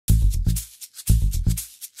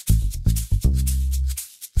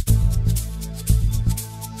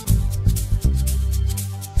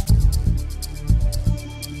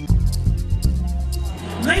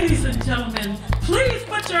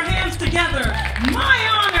my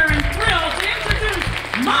honor and thrill to introduce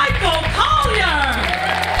Michael Colyar.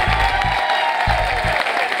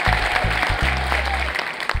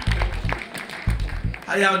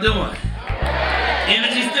 How y'all doing?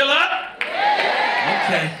 Energy still up?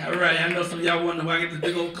 Okay, all right. I know some of y'all wonder why I get this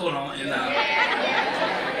big old coat on. And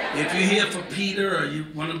if you're here for Peter or you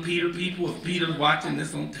one of the Peter people, if Peter's watching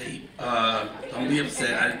this on tape, don't be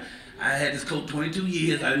upset. I had this coat 22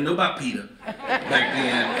 years. I didn't know about Peter back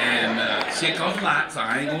then, and shit cost a lot, so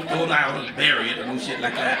I ain't gonna throw it out or bury it or no shit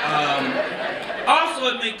like that. Also,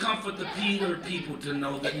 it may comfort the Peter people to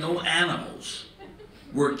know that no animals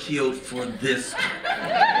were killed for this.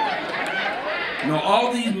 No,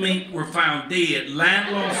 all these mink were found dead, lying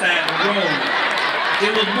alongside the road.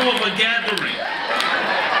 It was more of a gathering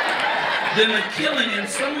than a killing, and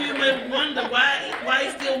some of you may wonder why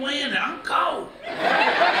he's still wearing it. I'm cold.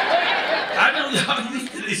 I know y'all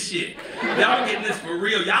used to this shit. Y'all getting this for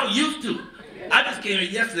real. Y'all used to. I just came here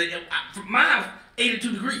yesterday. From my house,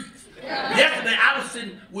 82 degrees. Yesterday, I was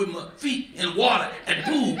sitting with my feet in the water at the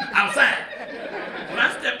pool outside. When I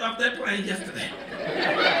stepped off that plane yesterday,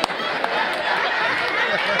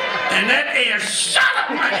 and that air shot up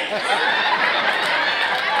my ass.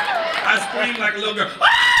 I screamed like a little girl. Ah!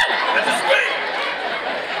 I just screamed.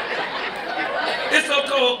 It's so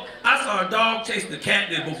cold. I saw a dog chasing the cat.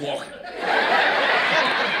 They both walking.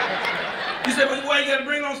 You said, well, why you gotta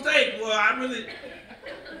bring it on stage? Well, I really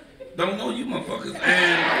don't know you motherfuckers.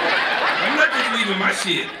 And I'm not just leaving my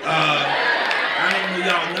shit. I don't know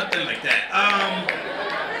y'all nothing like that.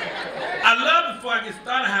 I love, before I get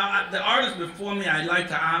started, how the artists before me, I like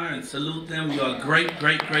to honor and salute them. You're great,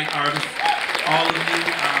 great, great artists. All of you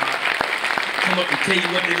come up and tell you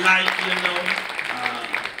what they like, you know.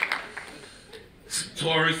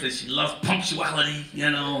 Satori says she loves punctuality, you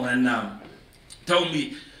know, and told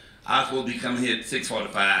me I was supposed to be coming here at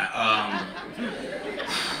 6:45.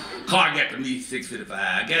 Car got to me 6:55.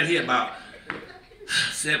 I got here about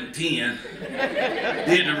 7:10.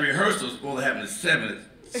 Did the rehearsal, supposed to happen at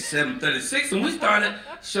 7:36, and we started,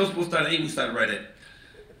 show supposed to start at 8, we started right at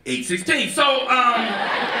 8:16. So, and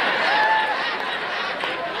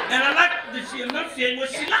I like that she enunciated what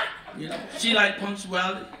she liked, you know. She liked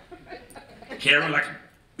punctuality, Karen like a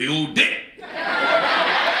big old dick.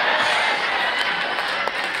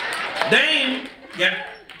 Dame got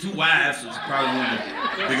 2 wives, so she probably wanted a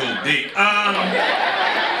big old dick.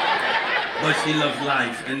 But she loves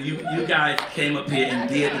life, and you guys came up here and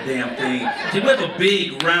did the damn thing. Give us a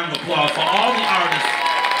big round of applause for all the artists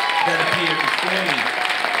that appeared before me.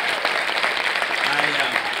 I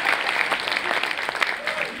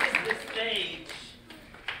use this stage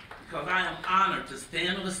because I am honored to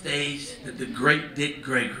stand on the stage that the great Dick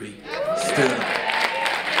Gregory stood on.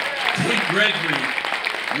 Dick Gregory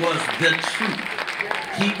was the truth.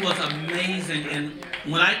 He was amazing, and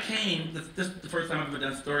when I came, this is the first time I've ever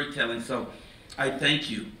done storytelling, so I thank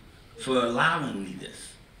you for allowing me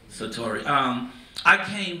this, Satori. I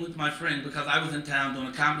came with my friend because I was in town doing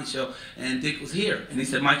a comedy show, and Dick was here, and he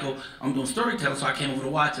said, Michael, I'm doing storytelling, so I came over to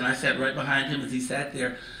watch, and I sat right behind him as he sat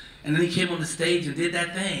there, and then he came on the stage and did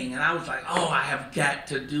that thing, and I was like, oh, I have got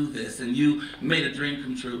to do this, and you made a dream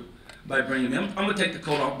come true by bringing me. I'm gonna take the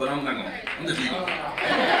coat off, but I'm not gonna, I'm just leaving.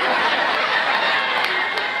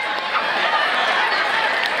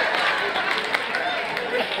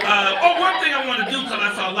 One thing I want to do, because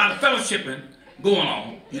I saw a lot of fellowshipping going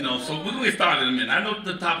on, you know, so we're going to get started in a minute. I know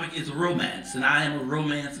the topic is romance, and I am a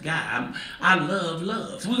romance guy. I love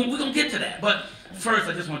love, so we're going to get to that. But first,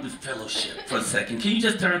 I just want to do fellowship for a second. Can you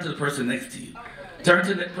just turn to the person next to you? Turn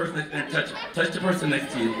to that person and touch the person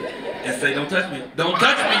next to you and say, don't touch me. Don't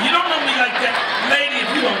touch me. You don't know me like that. Lady, if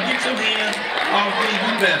you don't get your hands off me,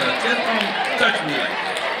 you better. Just don't touch me like that.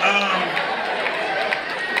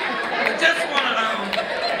 I just want to,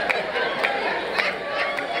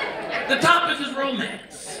 the topic is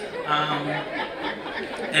romance.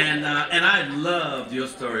 And I loved your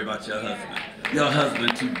story about your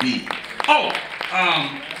husband to be. Oh,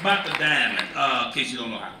 about the diamond, in case you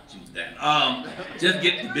don't know how to choose diamond. Just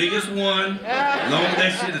get the biggest one, as long as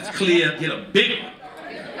that shit is clear, get a big one.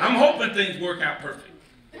 I'm hoping things work out perfect.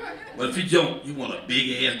 But if you don't, you want a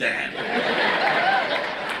big ass diamond.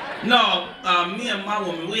 No, me and my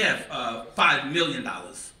woman, we have $5 million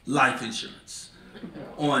life insurance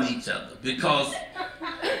on each other because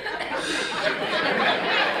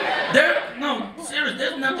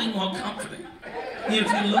there's nothing more comforting.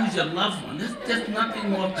 If you lose your loved one, there's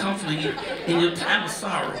nothing more comforting in your time of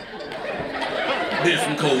sorrow than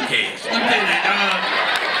some cold cash. Let me tell you that.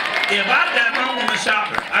 If I die, my woman's a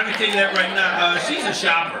shopper. I can tell you that right now. She's a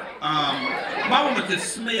shopper. My woman could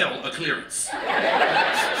smell a clearance.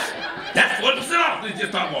 That's 40% Please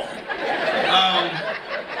just start walking.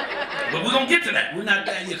 But we're gonna get to that. We're not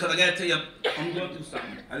there yet because I gotta tell you, I'm going through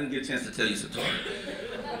something. I didn't get a chance to tell you, Satori.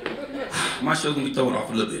 My show's gonna be thrown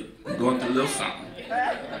off a little bit. I'm going through a little something.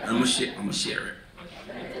 And I'm gonna share it.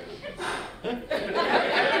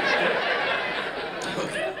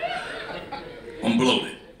 Okay. I'm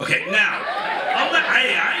bloated. Okay, now, I'm not,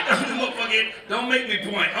 hey, I ain't the only motherfucker. Don't make me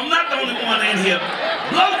point. I'm not the only one in here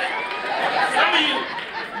bloated. Some of you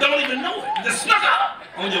don't even know it. Just snuck up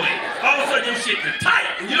on your ass. All of a sudden your shit is tight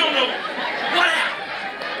and you don't know what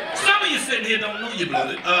happened. Some of you sitting here don't know you're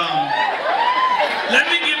bloated. Let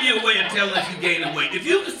me give you a way of telling if you gained weight. If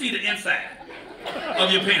you can see the inside of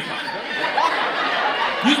your pants pocket,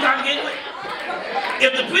 you start to gain weight.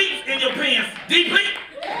 If the pleats in your pants deplete,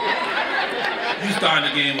 you starting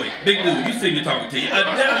to gain weight. Big dude, you see me talking to you. That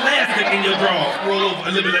elastic in your drawers roll over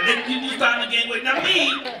a little bit. You starting to gain weight. Now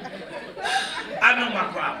me, I know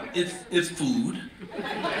my problem. It's food.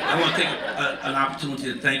 I want to take an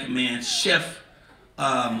opportunity to thank a man, Chef.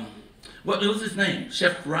 What was his name?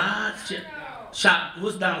 Chef Rod.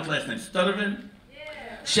 What's Donald's last name? Stuttervin.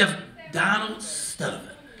 Chef Donald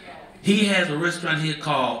Stuttervin. He has a restaurant here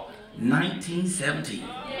called 1917.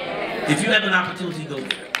 If you have an opportunity, go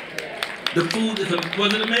there. The food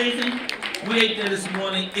was it amazing? We ate there this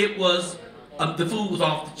morning. It was the food was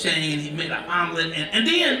off the chain. He made an omelet and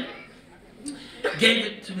then gave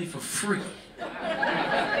it to me for free.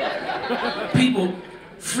 People,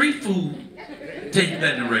 free food tastes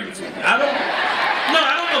better than regular food. I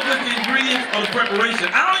don't know if it's the ingredients or the preparation.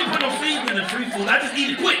 I don't even put no seasoning in free food. I just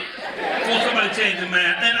eat it quick before somebody changes their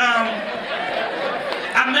mind. And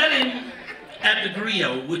I met him at the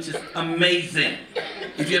Griot, which is amazing.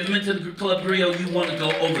 If you ever been to the Club Griot, you want to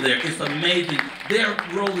go over there. It's amazing. They're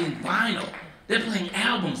rolling vinyl. They're playing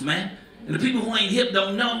albums, man. And the people who ain't hip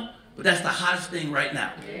don't know, but that's the hottest thing right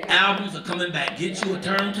now. Albums are coming back. Get you a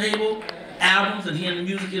turntable. Albums and hearing the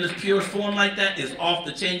music in its purest form like that is off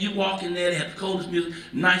the chain. You walk in there, they have the coldest music,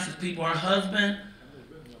 nicest people. Our husband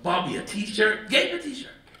bought me a t-shirt, gave me a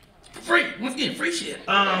t-shirt. Free, once again, free shit.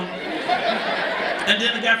 And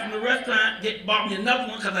then the guy from the restaurant bought me another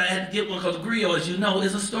one because I had to get one because Griot, as you know,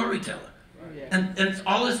 is a storyteller. And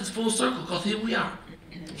all this is full circle because here we are.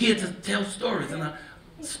 Here to tell stories in a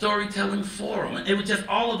storytelling forum. And it was just,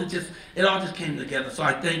 all of it it all just came together. So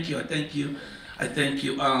I thank you, I thank you, I thank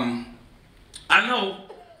you. I know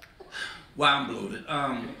why I'm bloated.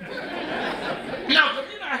 No,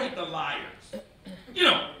 because I hate the liars. You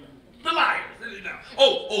know, the liars.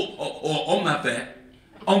 Oh, on my fat.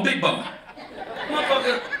 On big bone.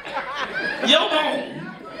 Motherfucker, your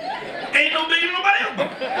bone ain't no bigger than nobody else's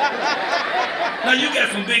bone. Now you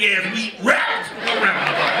got some big ass meat wrapped around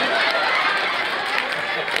the bone.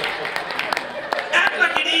 Act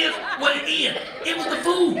like it is what it is. It was the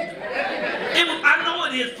food. I know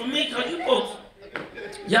it is for me, because you folks,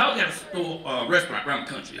 y'all got a store, restaurant around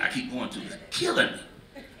the country I keep going to. It's killing me.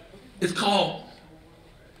 It's called,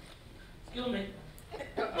 excuse me.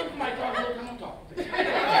 My dog, come on, talk. You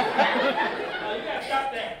gotta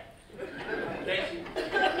stop that. Thank you.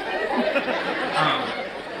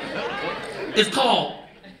 It's called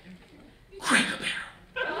Cracker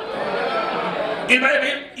Barrel. Anybody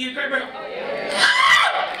ever eat Cracker Barrel?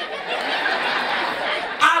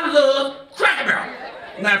 I love Cracker Barrel.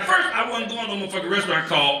 Now, at first, I wasn't going to a motherfucking restaurant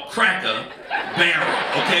called Cracker Barrel,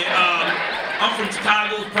 okay? I'm from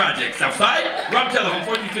Chicago's Project, Southside. Robert Teller, home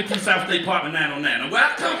 1415 South State Apartment 909. Now, where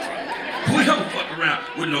I come from, we don't fuck around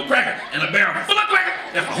with no cracker and a barrel full of cracker.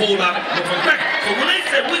 That's a whole lot of motherfucking cracker. So when they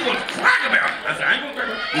said we going to Cracker Barrel, I said, I ain't going to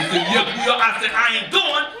Cracker Barrel. He said, yeah. I said, I ain't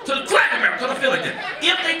going to the Cracker Barrel, because I feel like that.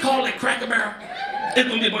 If they call it Cracker Barrel, it's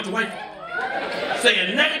going to be a bunch of white folk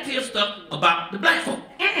saying negative stuff about the black folk.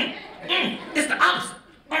 It's the opposite.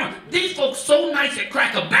 These folks so nice at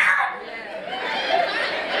Cracker Barrel,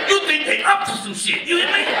 you think they up to some shit, you hear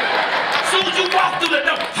me? As soon as you walk through the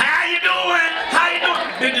door, how you doing? How you doing?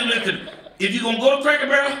 They do listen, if you gonna go to Cracker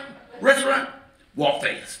Barrel restaurant, walk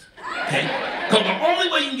fast, okay? Because the only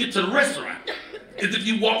way you can get to the restaurant is if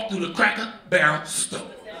you walk through the Cracker Barrel store.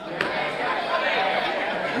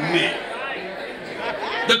 Man.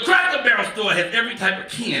 The Cracker Barrel store has every type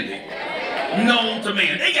of candy known to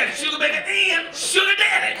man. They got sugar baby and sugar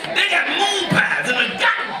daddy. They got moon pies in a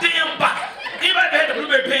goddamn box. Anybody ever had the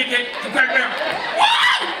blueberry pancake from Cracker Barrel?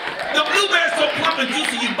 Woo! The blueberry's so plump and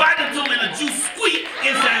juicy, you bite into them and the juice squeak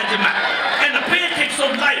inside your mouth. And the pancake's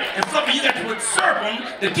so light and fluffy, you got to put syrup on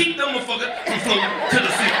them to keep them motherfuckers from floating to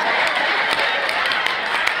the sea.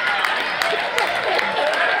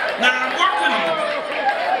 Now I'm working on it.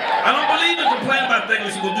 I don't believe in complaining about things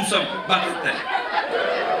unless you're gonna do something about that thing.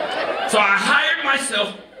 So I hired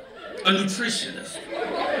myself a nutritionist.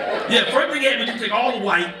 Yeah, first thing he had me to take all the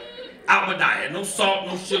white out of my diet. No salt,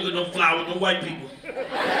 no sugar, no flour, no white people.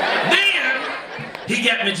 Then he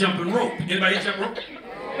got me jumping rope. Anybody jump rope?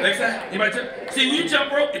 Next time? Anybody jump? See, when you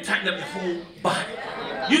jump rope, it tightens up your whole body.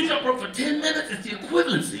 You jump rope for 10 minutes, it's the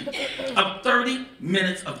equivalency of 30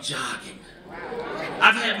 minutes of jogging.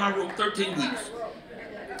 I've had my rope 13 weeks.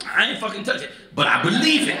 I ain't fucking touch it, but I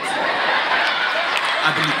believe it.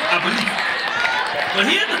 I believe it. But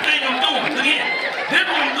here's the thing I'm doing. Look here. This is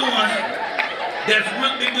what I'm doing that's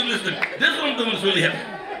really, listen, this is what I'm doing that's really heavy.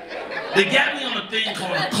 They got me on a thing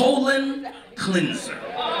called a colon cleanser.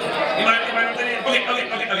 Anybody know what that is?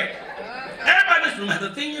 Okay. Everybody in this room has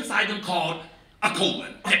a thing inside them called a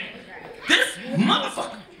colon. Okay. This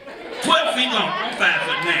motherfucker, 12 feet long, I'm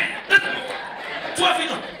 5'9". This motherfucker, 12 feet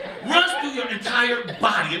long, runs through your entire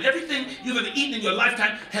body, and everything you've ever eaten in your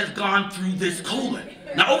lifetime has gone through this colon.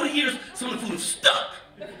 Now, over the years, some of the food is stuck.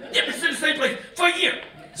 You've been sitting in the same place for a year.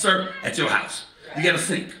 Sir, at your house, you got a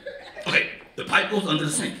sink. Okay, the pipe goes under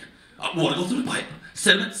the sink. Water goes through the pipe.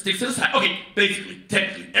 Sediment sticks to the side. Okay, basically,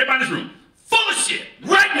 technically, everybody in this room, full of shit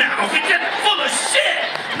right now. Okay, just full of shit.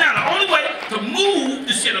 Now, the only way to move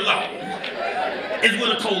the shit along is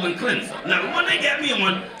with a colon cleanser. Now, the one they got me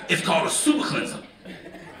on is called a super cleanser.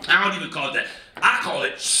 I don't even call it that. I call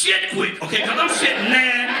it shit quick, okay? Because I'm shitting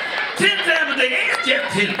 10 times a day. It's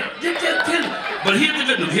just tender. It's just tender. But here's the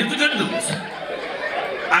good news. Here's the good news.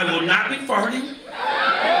 I will not be farting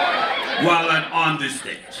while I'm on this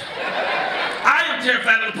stage. I am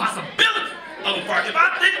terrified of the possibility of a fart. If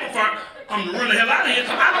I think of a fart, I'm going to run the hell out of here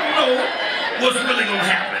because I don't know what's really going to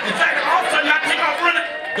happen. In fact, if all of a sudden I take off running,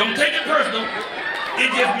 don't take it personal. It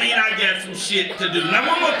just means I got some shit to do. Now,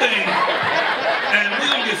 one more thing, and we're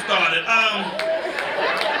going to get started.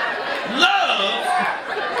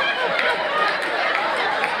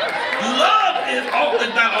 Love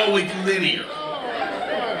is not always linear.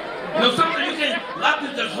 You know, something you can't, a lot of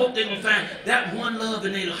people just hope they're going to find that one love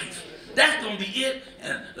in their life. That's going to be it,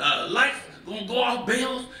 and life's going to go off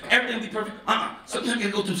bells, everything will be perfect. Sometimes you got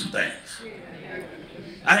to go through some things.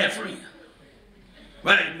 I had a friend.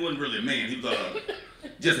 Right, he wasn't really a man, he was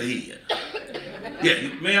just a head. Yeah,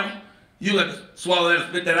 ma'am, you have to swallow that and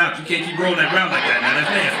spit that out. You can't keep rolling that around like that now, that's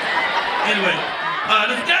nasty. Anyway,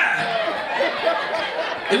 this guy,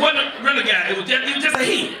 it wasn't a regular guy, he was just a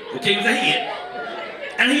head, okay, he was a head.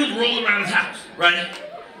 And he was rolling around his house, right?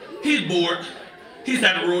 He's bored, he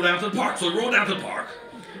decided to roll down to the park, so he rolled down to the park.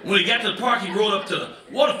 When he got to the park, he rolled up to the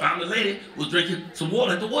water fountain. The lady was drinking some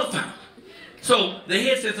water at the water fountain. So the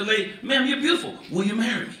head says to the lady, ma'am, you're beautiful. Will you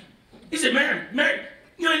marry me? He said, marry?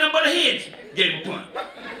 You ain't nothing but a head. Gave him a punt.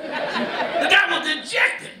 The guy was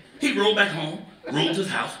dejected. He rolled back home, rolled to his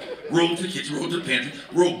house, rolled to the kitchen, rolled to the pantry,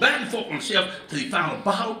 rolled back and forth on the shelf till he found a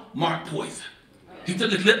bottle marked poison. He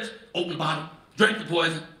took his lips, opened the bottle, drank the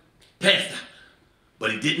poison, passed out.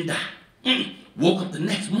 But he didn't die. Woke up the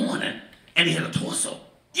next morning and he had a torso.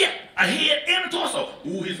 Yeah, a head and a torso.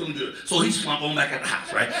 Ooh, he's feeling good. So he slumped on back at the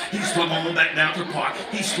house, right? He slumped on back down to the park.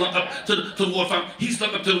 He slumped up to the water fountain. He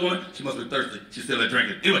slumped up to the woman. She must be thirsty. She's still there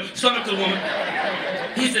drinking. Anyway, he slumped up to the woman.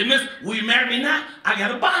 He said, miss, will you marry me now? I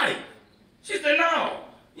got a body. She said, no.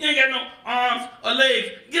 You ain't got no arms or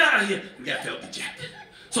legs. Get out of here. The guy felt dejected.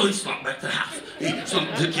 So he slumped back to the house. He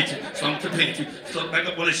slumped to the kitchen, slumped to the pantry, slumped back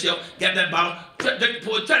up on the shelf, got that bottle, drank the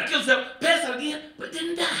poison, tried to kill himself, passed out again, but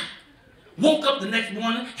didn't die. Woke up the next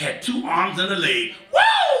morning, had 2 arms and a leg.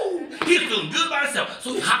 Woo! He was feeling good by himself.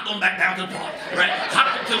 So he hopped on back down to the park, right?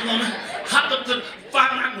 Hopped up to the woman, hopped up to the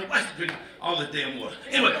fountain. I don't know why she's drinking all this damn water.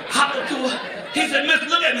 Anyway, hopped up to her. He said, miss,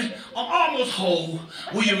 look at me. I'm almost whole.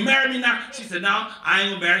 Will you marry me now? She said, no, I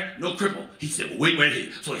ain't gonna marry, no cripple. He said, well, wait right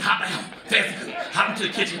here. So he hopped down, fast and good, hopped into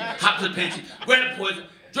the kitchen, hopped to the pantry, grabbed the poison,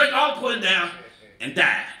 drank all the poison down, and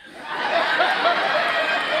died.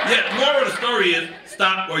 Yeah, the moral of the story is,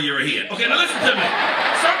 stop or you're ahead. Okay, now listen to me.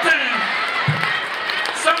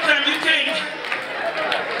 Sometimes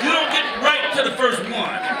you don't get right to the first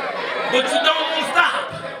one, but you don't want to stop.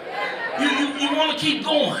 You want to keep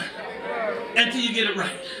going until you get it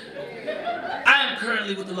right. I am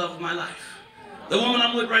currently with the love of my life. The woman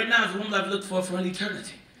I'm with right now is the woman I've looked for an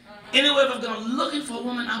eternity. Anyway, if I've gone looking for a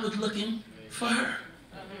woman, I was looking for her.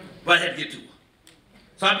 But I had to get to her.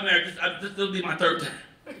 So I've been married, this will be my 3rd time.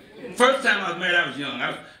 First time I was married, I was young.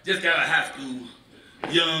 I just got out of high school,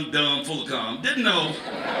 young, dumb, full of cum. Didn't know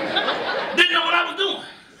what I was doing.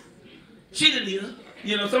 She didn't either.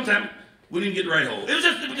 You know, sometimes we didn't get the right hole. It was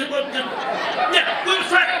just yeah, we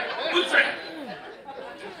was trying.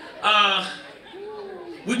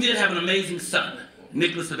 We did have an amazing son,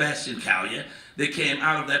 Nicholas Sebastian Colyar. That came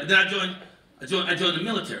out of that. But then I joined the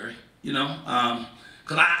military, you know,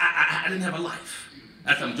 because I didn't have a life.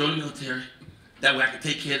 I said, I'm joining the military. That way I could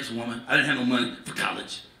take care of this woman. I didn't have no money for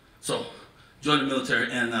college. So, joined the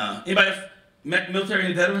military. And anybody else met military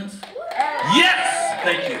and veterans? Yes!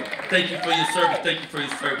 Thank you. Thank you for your service. Thank you for your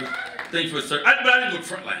service. Thank you for your service. But I didn't go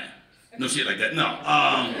front line. No shit like that. No.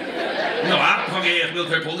 No, I punk ass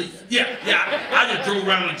military police. Yeah. I just drove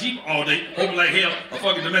around in a Jeep all day, hoping like hell a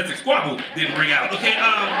fucking domestic squabble didn't ring out. Okay,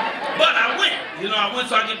 but I went. You know, I went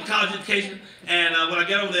so I get my college education, and when I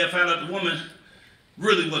got over there, I found out the woman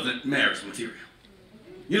really wasn't marriage material.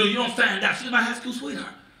 You know, you don't find out. She was my high school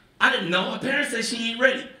sweetheart. I didn't know. Her parents said she ain't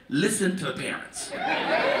ready. Listen to the parents.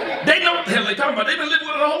 They know what the hell they talking about. They've been living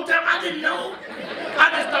with her the whole time. I didn't know. I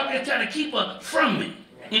just thought they were trying to keep her from me.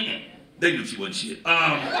 They knew she wasn't shit. We got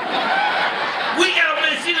over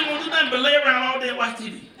there, she didn't want to do nothing but lay around all day and watch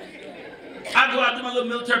TV. I go out to my little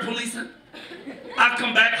military policing. I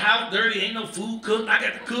come back, house dirty, ain't no food cooked. I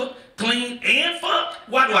got to cook, clean, and fuck.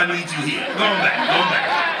 Why do I need you here? Go on back.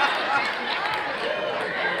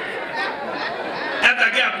 After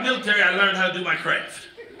I got out of the military, I learned how to do my craft.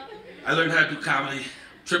 I learned how to do comedy,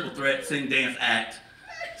 triple threat, sing, dance, act.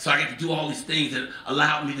 So I got to do all these things that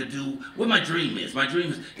allowed me to do what my dream is. My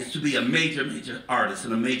dream is to be a major artist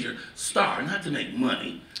and a major star, not to make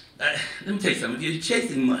money. Let me tell you something, if you're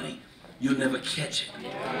chasing money, you'll never catch it.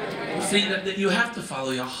 You see, that you have to follow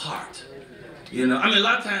your heart. You know, I mean, a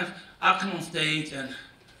lot of times I'll come on stage and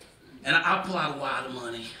I'll pull out a wad of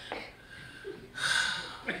money.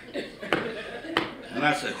 And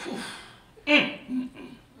I say, whew,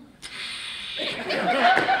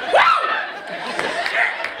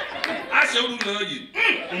 I sure do love you.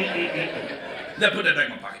 Now put that back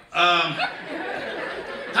in my pocket.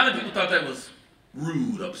 How many people thought that was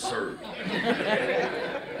rude, absurd?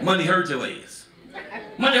 Money hurt your ass.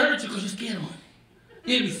 Money hurt you because you're scared of money.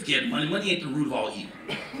 You ain't be scared of money. Money ain't the root of all evil.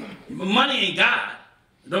 Money ain't God.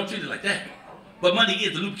 Don't treat it like that. But money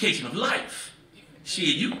is the lubrication of life.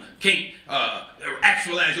 Shit, you can't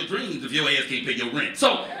actualize your dreams if your ass can't pay your rent.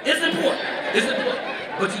 So it's important. It's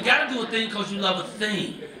important. But you gotta do a thing because you love a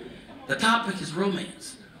thing. The topic is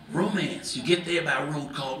romance. Romance, you get there by a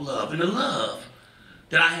road called love. And the love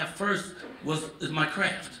that I have first is my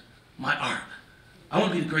craft, my art. I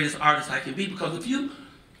want to be the greatest artist I can be because if you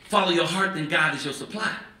follow your heart, then God is your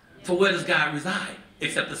supply. For where does God reside?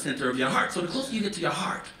 Except the center of your heart. So the closer you get to your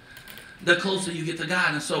heart, the closer you get to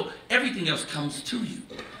God. And so everything else comes to you.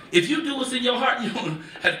 If you do what's in your heart, you don't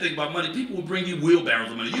have to think about money. People will bring you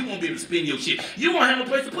wheelbarrows of money. You won't be able to spend your shit. You won't have no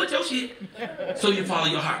place to put your shit. So you follow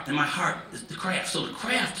your heart. And my heart is the craft. So the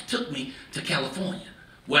craft took me to California,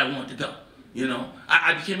 where I wanted to go. You know,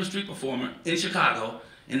 I became a street performer in Chicago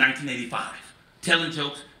in 1985, telling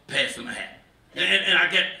jokes, passing a hat. And I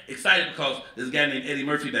get excited because this guy named Eddie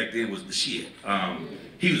Murphy back then was the shit.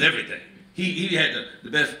 He was everything. He had the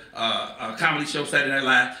best comedy show, Saturday Night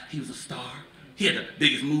Live. He was a star. He had the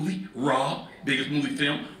biggest movie, Raw, biggest movie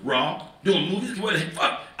film, Raw, doing movies. What the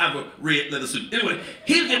fuck? I have a red leather suit. Anyway,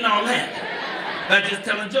 he was getting all that. By just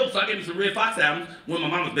telling jokes. So I gave me some Red Fox albums, went in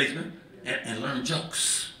my mama's basement, and learned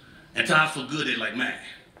jokes. Until I was so good at it, like, man,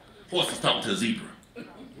 horses talking to a zebra,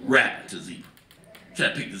 rapping to a zebra. Try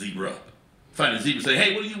to pick the zebra up. Find the zebra, say,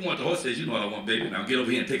 hey, what do you want? The horse says, you know what I want, baby. Now get over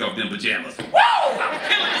here and take off them pajamas. Woo! I was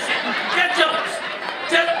killing this shit. Just jokes.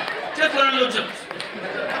 Just learn little jokes.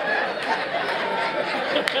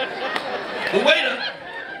 The waiter,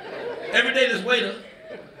 every day this waiter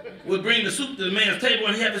would bring the soup to the man's table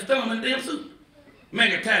and he had his thumb in the damn soup. The man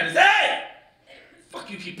got tired and said, hey! Fuck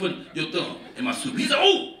you keep putting your thumb in my soup. He said,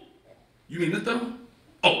 oh! You mean this thumb?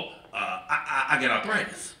 Oh, I got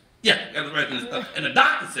arthritis. Yeah, I got arthritis in this thumb. And the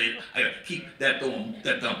doctor said, I gotta keep that thumb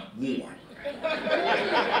warm.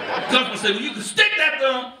 Customer said, well, you can stick that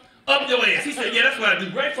thumb up your ass. He said, yeah, that's what I do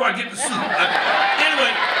right before I get the soup. Anyway,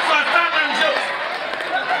 so I started learning jokes.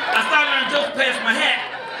 Past my hat,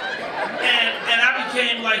 and I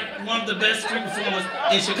became like one of the best street performers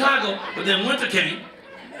in Chicago. But then winter came.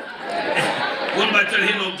 Nobody tried to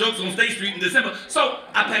hit no jokes on State Street in December. So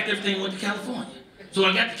I packed everything and went to California. So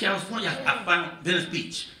when I got to California, I found Venice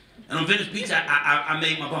Beach. And on Venice Beach, I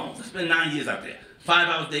made my bones. I spent 9 years out there. 5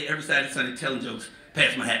 hours a day, every Saturday, Sunday, telling jokes,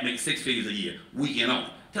 past my hat, making 6 figures a year, weekend on.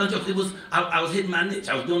 Telling jokes, I was hitting my niche.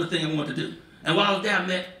 I was doing the thing I wanted to do. And while I was there, I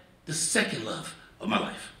met the second love of my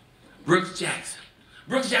life. Brooks Jackson.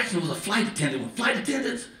 Brooks Jackson was a flight attendant when flight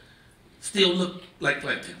attendants still look like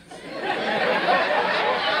flight attendants.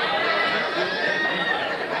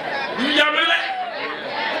 Y'all remember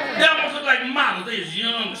that? They almost look like models. They was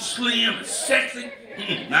young, slim, and sexy.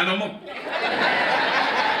 Not no more.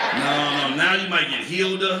 No, now you might get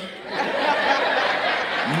Hilda,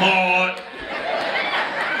 Maud,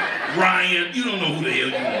 Ryan. You don't know who the hell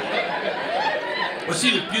you are. But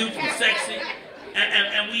she was beautiful, sexy,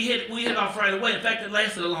 and we hit off right away. In fact, it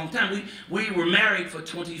lasted a long time. We were married for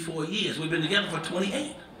 24 years. We've been together for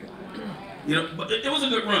 28. You know, but it was a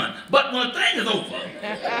good run. But when a thing is over,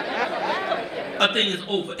 a thing is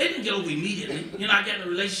over. It didn't get over immediately. You know, I got in a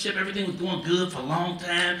relationship, everything was going good for a long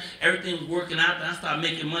time. Everything was working out, then I started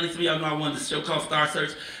making money. Some of y'all know I won this show called Star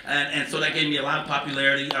Search, and so that gave me a lot of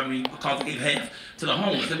popularity. I mean, because I gave half to the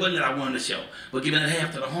homeless. It wasn't that I won the show, but giving that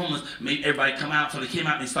half to the homeless made everybody come out. So they came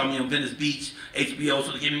out and they saw me on Venice Beach, HBO,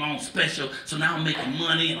 so they gave me my own special. So now I'm making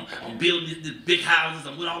money, and I'm building these big houses,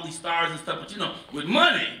 I'm with all these stars and stuff, but you know, with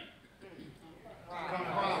money,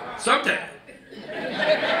 sometimes.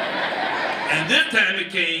 And this time it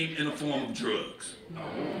came in the form of drugs.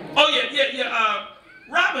 Oh yeah.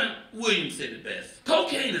 Robin Williams said it best.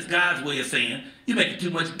 Cocaine is God's way of saying you're making too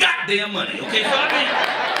much goddamn money. Okay, so I mean,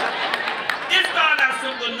 it started out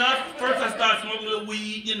simple enough. First I started smoking a little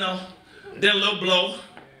weed, you know, then a little blow,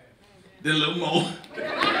 then a little more. Woo!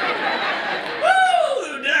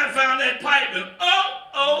 Then I found that pipe and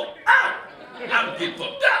oh! I was getting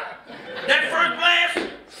fucked up. That first blast,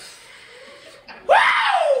 woo!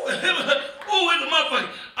 It was a motherfucker.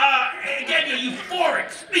 It gave you a euphoric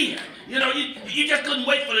spin. You know, you just couldn't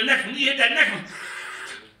wait for the next one. You hit that next one.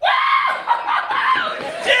 Woo!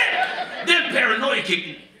 Shit! Then paranoia kicked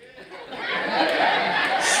in.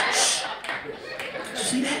 Shh.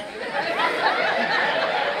 See that?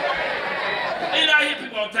 You know, I hear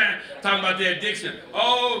people all the time talking about their addiction.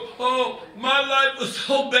 Oh, my life was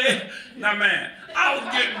so bad. Now, man, I was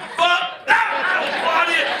getting fucked up. I was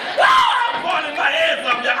partying. Woo! I was partying my ass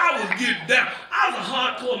off there. I was getting down. I was a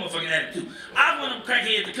hardcore motherfucking addict, too. I was one of them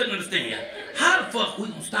crackheads that couldn't understand. How the fuck we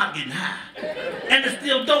gonna stop getting high? And there's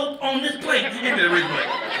still dope on this plate. Give me that razor blade.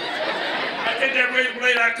 I take that razor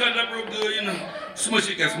blade, I cut it up real good, you know. Smush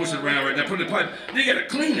it, got smush it around right there. Put it in the pipe. Then you gotta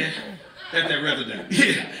clean it. That's that residue.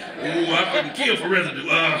 Yeah. Ooh, I fucking kill for residue.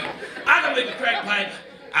 I can make a crack pipe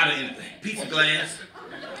out of anything. Pizza glass,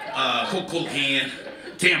 Coca-Cola can,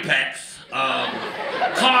 Tampax,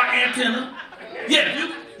 car antenna. Yeah, if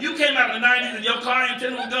you came out in the 90s and your car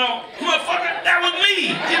antenna was gone, motherfucker, that was me,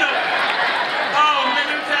 you know. Oh, man,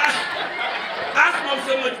 I smoked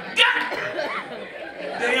so much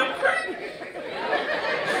goddamn crack.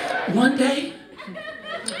 One day,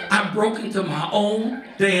 I broke into my own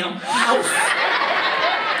damn house.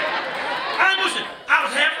 I ain't bullshit. I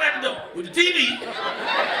was halfway at the door with the TV.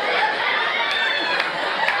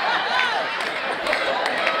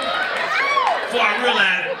 Before I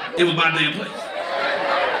realized it was my damn place.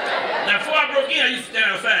 Now, before I broke in, I used to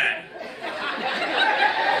stand outside.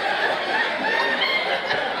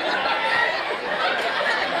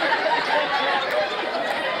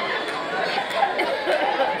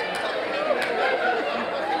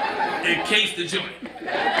 Encase the joint.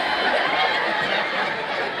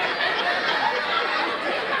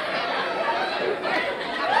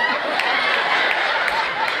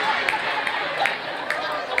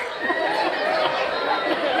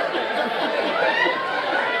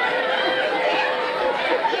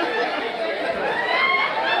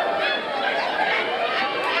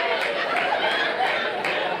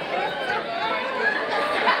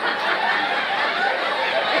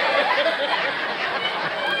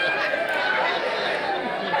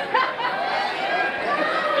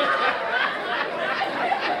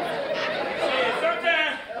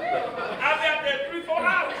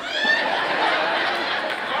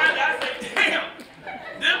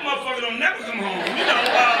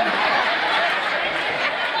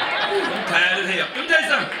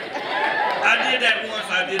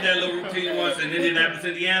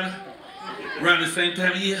 Indiana, around the same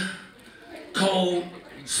time of year, cold,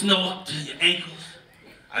 snow up to your ankles.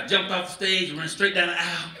 I jumped off the stage, ran straight down the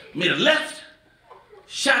aisle, made a left,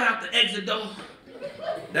 shot out the exit door.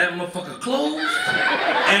 That motherfucker closed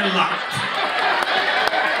and locked.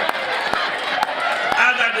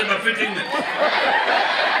 I was out there about 15 minutes.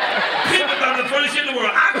 People thought the funniest shit in the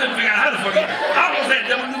world. I couldn't figure out how to fucking, I almost had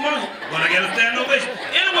double pneumonia, but I got a standing ovation.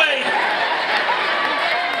 Anyway,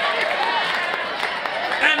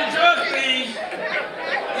 and the drug thing,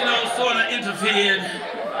 you know, sort of interfered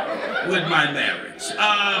with my marriage.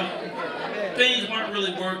 Things weren't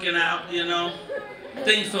really working out, you know.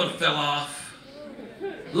 Things sort of fell off.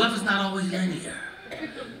 Love is not always linear.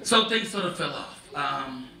 So things sort of fell off.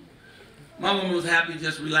 My woman was happy,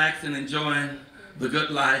 just relaxing, enjoying the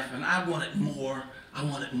good life, and I wanted more. I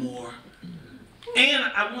wanted more. And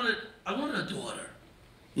I wanted a daughter.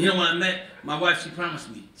 You know, when I met my wife, she promised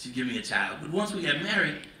me she'd give me a child. But once we got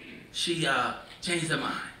married, she changed her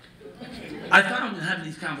mind. I found in having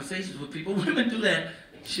these conversations with people, women do that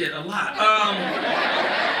shit a lot.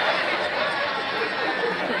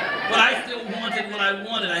 I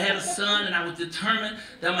wanted. I had a son, and I was determined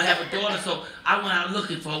that I'm going to have a daughter, so I went out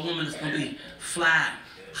looking for a woman that's going to be fly,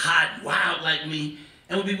 hot, wild like me,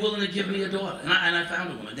 and would be willing to give me a daughter. And I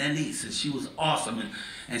found a woman, Denise, and she was awesome,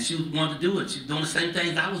 and she wanted to do it. She was doing the same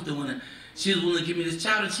things I was doing, and she was willing to give me this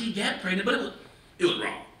child, and she got pregnant, but it was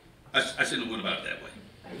wrong. I shouldn't have went about it that way.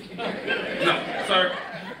 No, sir,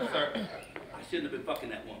 I shouldn't have been fucking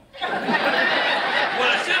that woman. What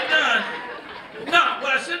I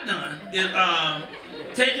should have done is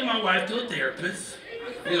taking my wife to a therapist,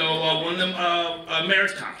 you know, one of them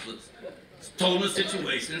marriage counselors, told him the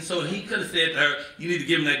situation, so he could have said to her, you need to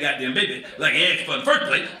give him that goddamn baby, like he asked for in the first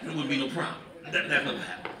place, and it wouldn't be no problem. That never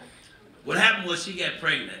happened. What happened was she got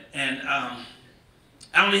pregnant, and I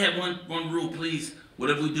only had one rule, please,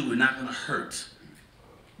 whatever we do, we're not gonna hurt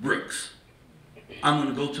Brooks. I'm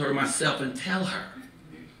gonna go to her myself and tell her,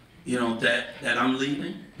 you know, that I'm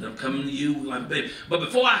leaving, that I'm coming to you with my baby. But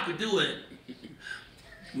before I could do it,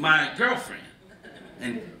 my girlfriend,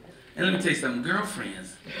 and let me tell you something,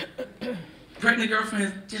 girlfriends, pregnant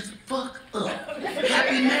girlfriends just fuck up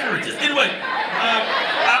happy marriages. Anyway,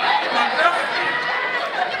 my girlfriend,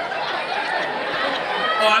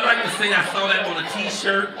 I'd like to say I saw that on a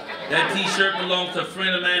t-shirt. That t-shirt belongs to a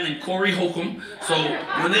friend of mine named Corey Holcomb. So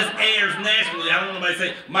when this airs nationally, I don't know nobody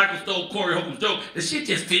say Michael stole Corey Holcomb's joke. The shit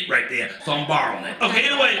just fit right there, so I'm borrowing it. Okay,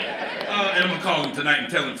 anyway, and I'm gonna call him tonight and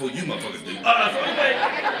tell him before you motherfuckers do.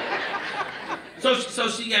 So anyway, so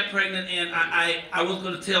she got pregnant, and I was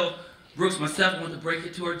gonna tell Brooks myself, I wanted to break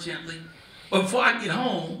it to her gently. But before I get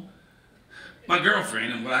home, my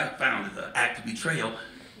girlfriend, and what I found is an act of betrayal,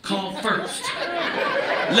 called first.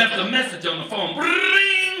 Left a message on the phone.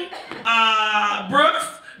 Ring! Brooks,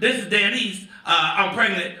 this is Denise. I'm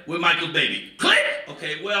pregnant with Michael's baby. Click!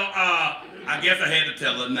 Okay, well, I guess I had to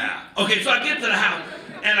tell her now. Okay, so I get to the house,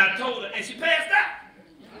 and I told her, and she passed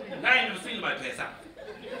out. I ain't never seen nobody pass out.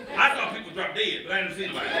 I saw people drop dead, but I ain't never seen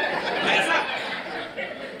nobody pass out.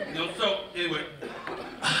 You know, so, anyway.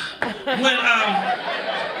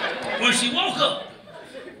 When she woke up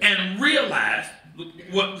and realized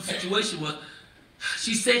what the situation was,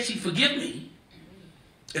 she said she'd forgive me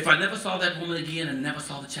if I never saw that woman again and never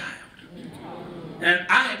saw the child. And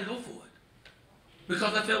I had to go for it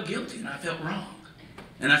because I felt guilty and I felt wrong.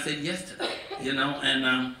 And I said yes to that, you know,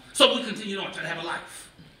 and so we continued on trying to have a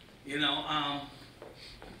life, you know.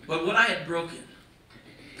 But what I had broken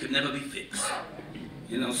could never be fixed,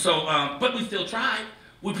 you know, so, but we still tried.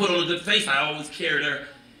 We put on a good face. I always carried her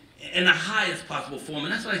in the highest possible form,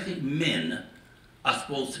 and that's what I think men are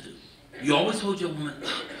supposed to do. You always hold your woman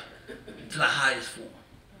up to the highest form.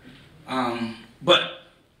 But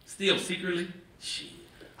still secretly, shit,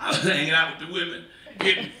 I was hanging out with the women,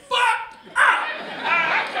 getting fucked up.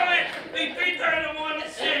 I come in, 3:30 in the morning,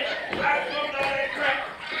 shit. I smoked all that crack.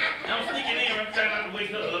 I'm sneaking in, I'm trying not to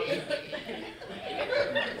wake her up.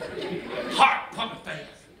 Heart pumping fast,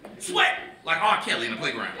 sweat like R. Kelly in the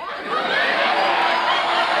playground.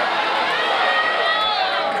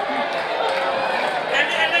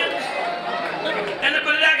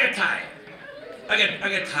 But I got tired. I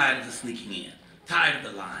got tired of the sneaking in, tired of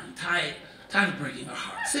the lying, tired of breaking her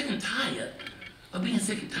heart, sick and tired of being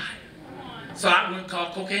sick and tired. So I went and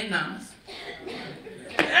called Cocaine Anonymous.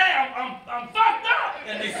 Hey, I'm fucked up.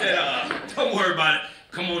 And they said, don't worry about it.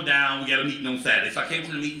 Come on down. We got a meeting on Saturday. So I came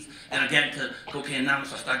to the meetings and I got into Cocaine Anonymous.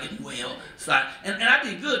 So I started getting well. And I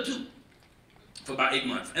did good too for about 8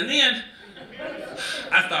 months. And then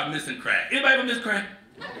I started missing crack. Anybody ever miss crack?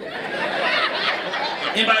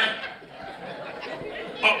 Anybody?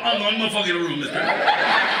 Oh, I'm one motherfucker in the room, Mr.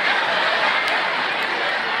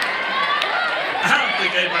 I don't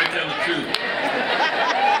think anybody tell the truth.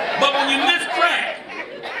 But when you miss crack,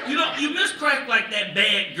 you miss crack like that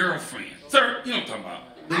bad girlfriend. Sir, you know what I'm talking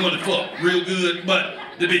about. The one that fuck real good, but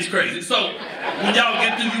the bitch crazy. So when y'all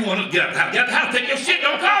get through, you want to get out the house, take your shit,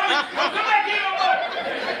 don't call me. Don't come back here no more.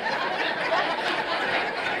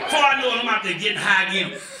 Before I know it, I'm out there getting high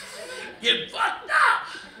again. Getting fucked up.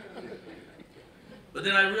 But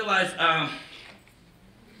then I realized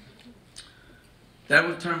that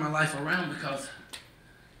would turn my life around because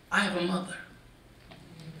I have a mother.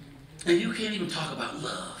 And you can't even talk about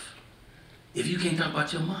love if you can't talk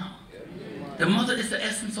about your mom. The mother is the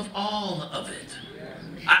essence of all of it.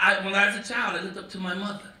 When I was a child, I looked up to my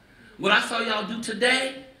mother. What I saw y'all do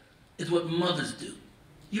today is what mothers do.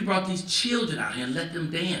 You brought these children out here and let them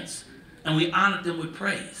dance. And we honored them with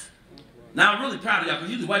praise. Now, I'm really proud of y'all,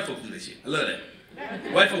 because usually white folks do this shit. I love that.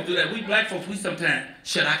 White folks do that. We black folks, we sometimes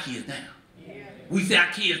shut our kids down. We see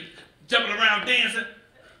our kids jumping around dancing.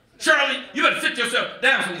 Shirley, you better sit yourself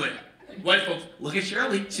down somewhere. White folks, look at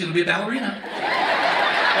Shirley. She's going to be a ballerina.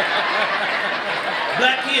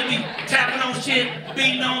 Black kids be tapping on shit,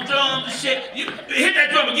 beating on drums and shit. You hit that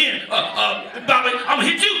drum again. Bobby, I'm gonna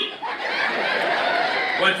hit you.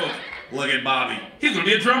 White folks, look at Bobby. He's gonna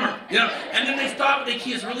be a drummer, you know? And then they start with their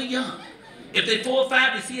kids really young. If they 4 or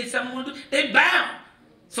 5, they see something want to do, they bound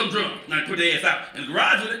some drums. Now they put their ass out in the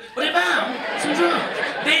garage with it, but they bound some drums.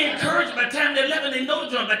 They encourage, by the time they're 11, they know the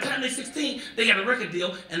drums. By the time they're 16, they got a record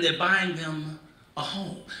deal and they're buying them a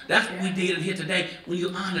home. That's what we did in here today when you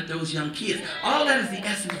honored those young kids. All that is the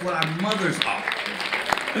essence of what our mothers are.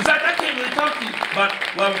 In fact, I can't really talk to you about,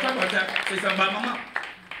 well, I was talking about that, say something about my mom.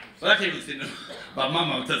 Well, I can't really say nothing about my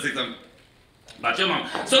mom, say something about your mom.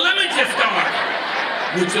 So let me just start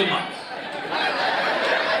with your mama.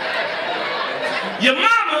 Your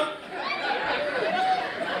mama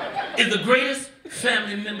is the greatest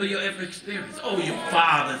family member you'll ever experience. Oh, your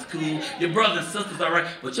father's cool, your brothers and sisters all right,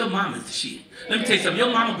 but your mama's the shit. Let me tell you something,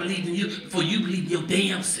 your mama believed in you before you believed in your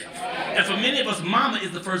damn self. And for many of us, mama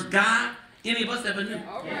is the first God any of us ever knew.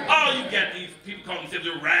 Oh, you got these people calling themselves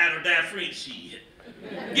your ride or die friend. Shit.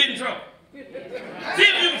 Get in trouble. See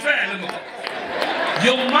if you can find them.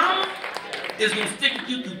 Your mama is gonna stick with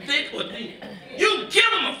you through thick or thin. You kill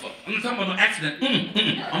a motherfucker. I'm not talking about no accident.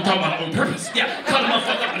 I'm talking about on purpose. Yeah, cut a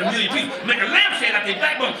motherfucker up in a million pieces, make a lampshade out their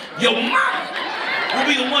backbone. Your mama will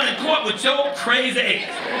be the one in court with your crazy ass.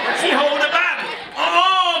 She hold the Bible.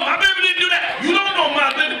 Oh, my baby didn't do that. You don't know my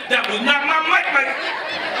baby. That was not my mic.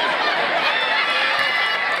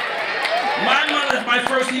 My mother is my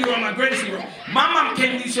first hero and my greatest hero. My mama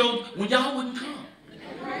came to these shows when y'all wouldn't come.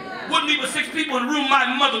 Wouldn't be but 6 people in the room, my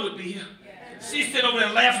mother would be here. She'd sit over there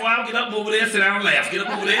and laugh while I get up over there, sit down and laugh. Get up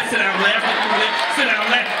over there, sit down and laugh, get up over there, sit down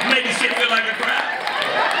and laugh. Make this shit feel like a crowd.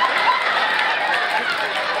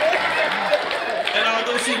 And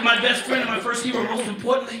although she was my best friend and my first hero, most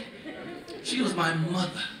importantly, she was my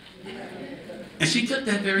mother. And she took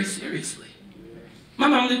that very seriously. My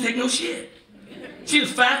mama didn't take no shit. She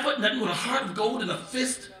was 5 foot nothing with a heart of gold and a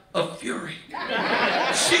fist of fury.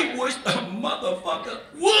 She wished a motherfucker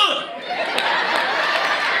would.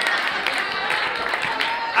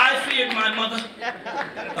 I feared my mother.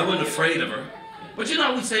 I wasn't afraid of her. But you know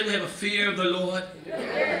how we say we have a fear of the Lord?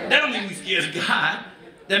 That don't mean we scared of God.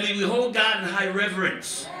 That means we hold God in high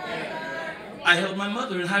reverence. I held my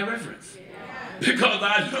mother in high reverence. Because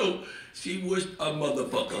I know she wished a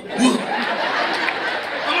motherfucker would.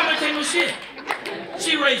 My mama ain't take no shit.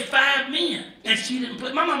 She raised 5 men, and she didn't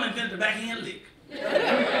play. My mama invented the backhand lick.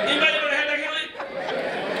 Anybody ever had backhand lick?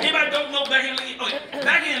 Anybody don't know backhand lick? Okay,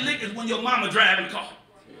 backhand lick is when your mama driving the car,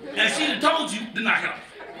 and she done told you to knock it off,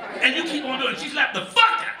 and you keep on doing it. She slapped the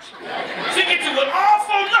fuck out you. She gets you with all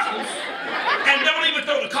 4 knuckles, and don't even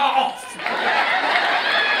throw the car off.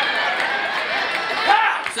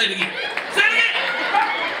 Ah! Say it again. Say it again.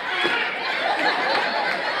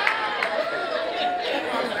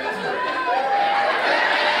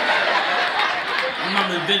 My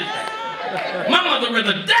mama invented that. My mother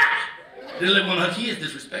rather die than let one of her kids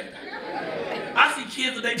disrespect her. I see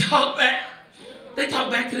kids that they talk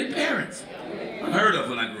back to their parents. Unheard of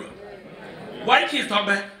when I grew up. White kids talk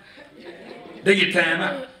back, they get time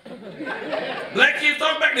out. Black kids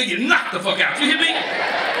talk back, they get knocked the fuck out. You hear me?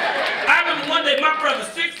 I remember one day my brother,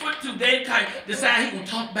 6'2", Dave Kite, decided he gonna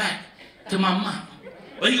talk back to my mama.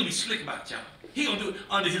 But he gonna be slick about it, y'all. He gonna do it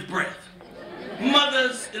under his breath.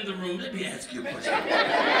 Mothers in the room, let me ask you a question.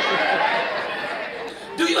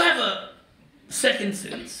 Do you have a second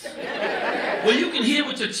sense where you can hear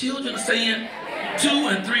what your children are saying 2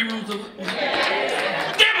 and 3 rooms away?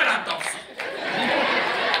 Damn it, I thought so.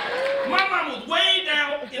 My mom was way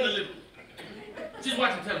down in the living room. She's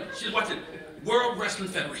watching television. She's watching World Wrestling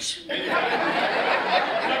Federation. My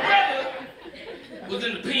brother was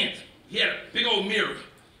in the pants. He had a big old mirror.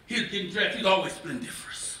 He was getting dressed. He's always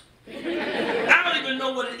splendiferous. I don't even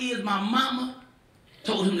know what it is my mama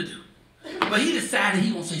told him to do. But he decided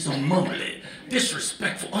he gonna say some mumbling,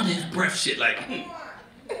 disrespectful, under his breath shit like,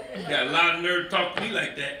 got a lot of nerve to talk to me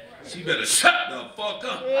like that. She better shut the fuck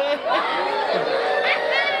up.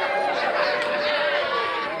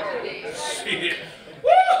 Shit.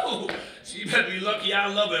 Woo! She better be lucky I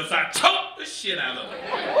love her, else I choke the shit out of her.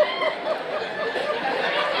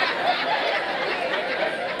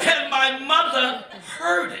 And my mother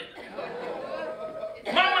heard it.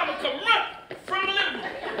 My mama come run from the living room,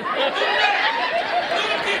 through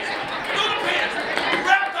the kitchen, through the pantry,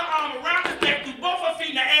 wrap her arm around his neck, threw both her feet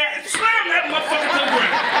in the air, and slam that motherfucker to the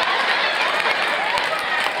ground.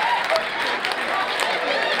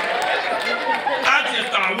 I just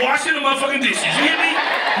started washing the motherfucking dishes, you hear me?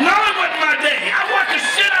 No, it wasn't my day. I washed the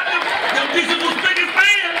shit out of them dishes was big as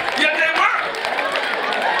man, yet they weren't.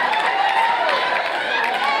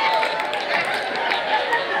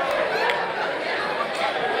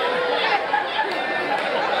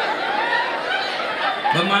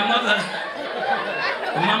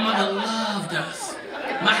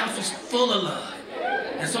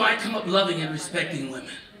 And so I come up loving and respecting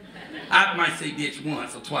women. I might say bitch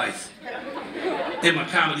once or twice in my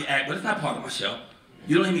comedy act, but it's not part of my show.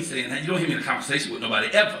 You don't hear me saying that. You don't hear me in a conversation with nobody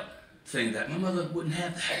ever saying that. My mother wouldn't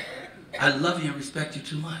have that. I love you and respect you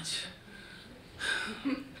too much.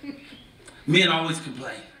 Men always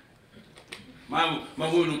complain. My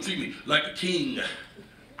woman don't treat me like a king.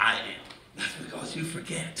 I am. That's because you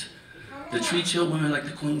forget to treat your women like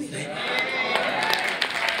the queens they are.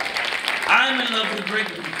 I'm in love with a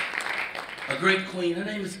great queen. Her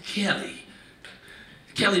name is Kelly.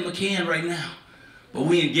 Kelly McCann right now. But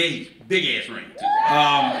we engaged. Big ass ring too.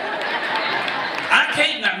 I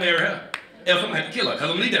can't not marry her. Else I'm gonna have to kill her because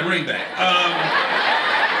I'm gonna need that ring back.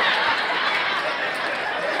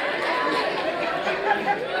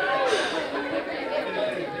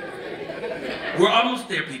 We're almost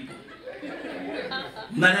there, people.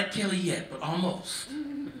 Not at Kelly yet, but almost.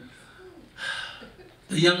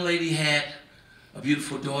 The young lady had a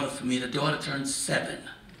beautiful daughter for me. The daughter turned 7.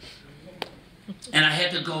 And I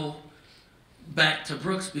had to go back to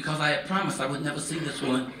Brooks because I had promised I would never see this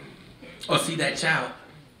woman or see that child.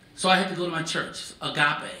 So I had to go to my church,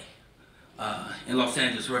 Agape, in Los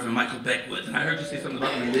Angeles, Reverend Michael Beckwith. And I heard you say something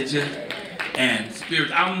about religion and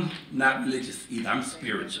spirit. I'm not religious either, I'm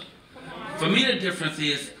spiritual. For me, the difference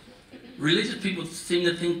is religious people seem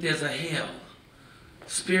to think there's a hell.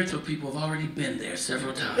 Spiritual people have already been there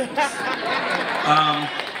several times.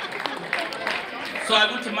 So I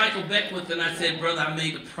went to Michael Beckwith and I said, brother, I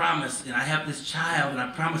made a promise and I have this child and I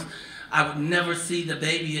promised I would never see the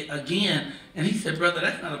baby again. And he said, brother,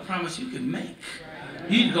 that's not a promise you can make.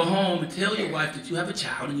 You need to go home and tell your wife that you have a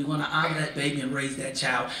child and you're going to honor that baby and raise that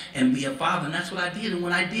child and be a father. And that's what I did. And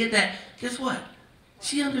when I did that, guess what?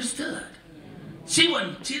 She understood. She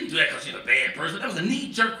didn't do that because she's a bad person. That was a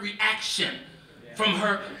knee-jerk reaction from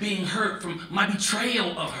her being hurt, from my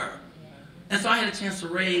betrayal of her. And so I had a chance to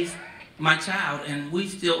raise my child, and we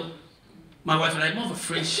still, my wife and I, had more of a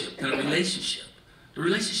friendship than a relationship. The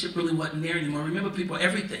relationship really wasn't there anymore. Remember, people,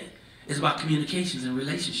 everything is about communications and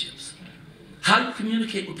relationships. How you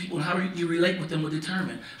communicate with people and how you relate with them will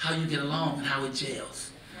determine how you get along and how it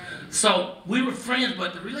gels. So we were friends,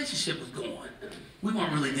 but the relationship was gone. We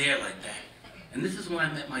weren't really there like that. And this is when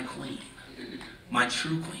I met my queen, my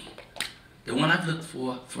true queen, the one I've looked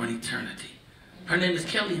for an eternity. Her name is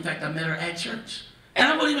Kelly. In fact, I met her at church. And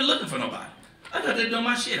I wasn't even looking for nobody. I thought they were doing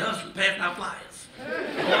my shit, hustling, passing out flyers. No,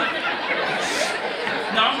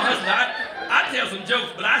 I'm a hustler. I tell some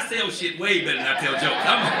jokes, but I sell shit way better than I tell jokes.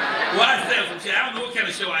 I sell some shit. I don't know what kind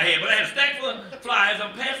of show I had, but I had a stack full of flyers.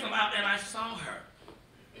 I'm passing them out, and I saw her.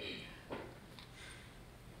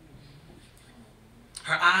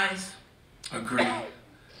 Her eyes are green.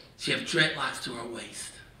 She has dreadlocks to her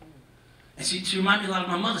waist. And she reminded me a lot of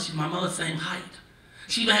my mother. She's my mother's same height.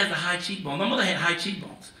 She even has the high cheekbones. My mother had high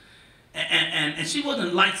cheekbones. And she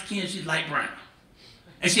wasn't light skinned, she's light brown.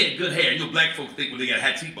 And she had good hair. You know, black folks think when they got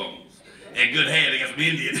high cheekbones and good hair, they got some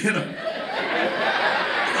Indian, you know.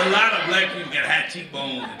 A lot of black people got high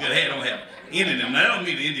cheekbones and good hair, don't have any of them. Now, that don't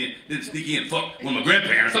mean the Indian didn't sneak in and fuck with my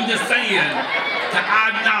grandparents. I'm just saying to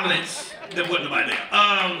acknowledge there wasn't nobody there.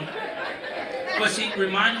 But she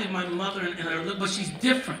reminded me of my mother and her look, but she's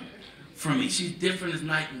different from me. She's different as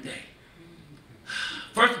night and day.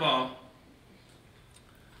 First of all,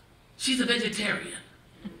 she's a vegetarian,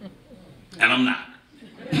 and I'm not.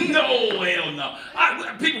 No, hell no.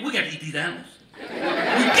 People, we got to eat these animals. We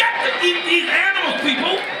got to eat these animals,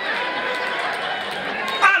 people.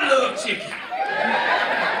 I love chicken.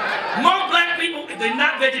 Most black people, if they're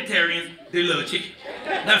not vegetarians, they love chicken.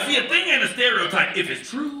 Now, see, a thing ain't a stereotype. If it's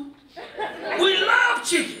true, we love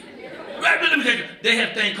chicken. Right, but let me tell you, they have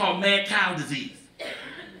a thing called mad cow disease.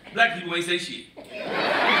 Black people ain't say shit.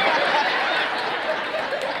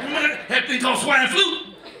 That thing called swine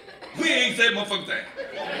flu. We ain't said motherfucking thing.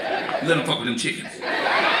 Let them fuck with them chickens. It's gonna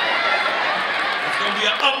be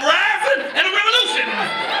an uprising and a revolution.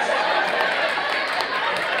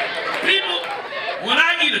 People, when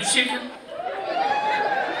I eat a chicken,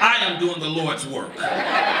 I am doing the Lord's work.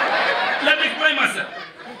 Let me explain myself.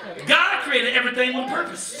 God created everything with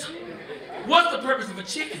purpose. What's the purpose of a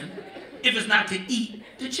chicken if it's not to eat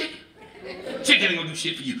the chicken? Chicken ain't gonna do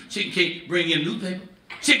shit for you. Chicken can't bring in newspaper.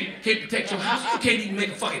 Chicken can't protect your house. You can't even make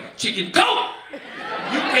a fucking chicken coat.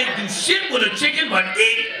 You can't do shit with a chicken but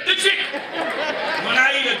eat the chicken. When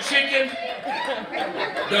I eat a chicken,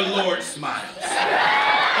 the Lord smiles.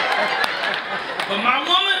 But my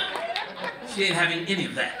woman, she ain't having any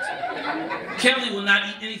of that. Kelly will not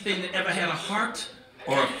eat anything that ever had a heart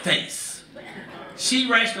or a face. She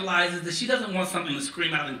rationalizes that she doesn't want something to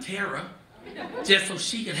scream out in terror just so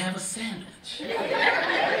she can have a sandwich.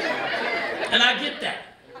 And I get that.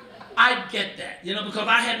 I get that, you know, because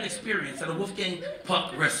I had an experience at a Wolfgang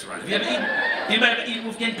Puck restaurant. Have you ever eaten? Anybody ever eaten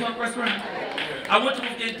Wolfgang Puck restaurant? I went to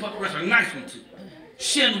Wolfgang Puck restaurant, nice one too.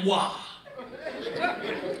 Chinois.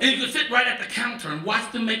 And you could sit right at the counter and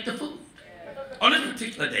watch them make the food. On this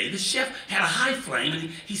particular day, the chef had a high flame and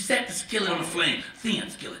he set the skillet on the flame, thin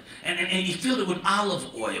skillet, and he filled it with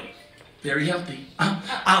olive oil. Very healthy,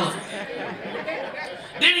 olive oil.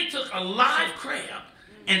 Then he took a live crab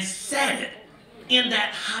and set it in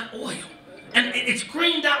that hot oil. And it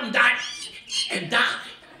screamed out and died.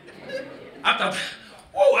 I thought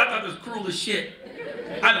it was cruel as shit.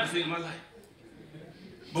 I've never seen it in my life.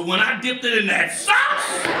 But when I dipped it in that sauce,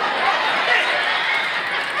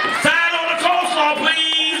 side on the coleslaw,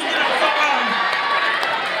 please. You know,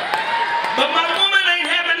 but my woman ain't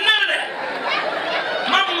having none of that.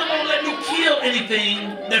 My woman won't let me kill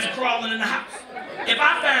anything that's crawling in the house. If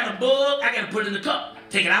I find a bug, I gotta put it in the cup,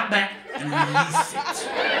 take it out back, and release it.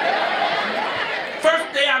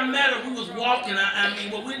 First day I met her, we was walking.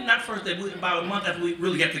 Not first day, about a month after we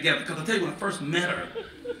really got together. Because I tell you, when I first met her,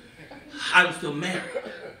 I was still married.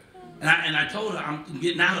 And I told her I'm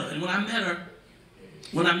getting out of it. And when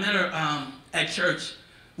I met her at church,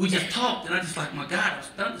 we just talked, and I just like, my God, I was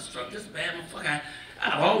thunderstruck. This bad motherfucker.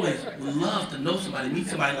 I've always loved to know somebody, meet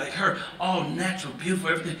somebody like her, all natural, beautiful,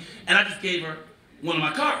 everything. And I just gave her one of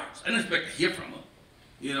my cards. I didn't expect to hear from her.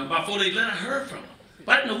 You know, about 4 days later, I heard from her.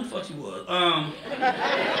 But I didn't know who the fuck she was.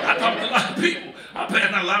 I talked to a lot of people. I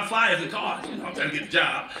passed out a lot of flyers and cards. You know, I'm trying to get the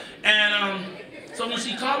job. And so when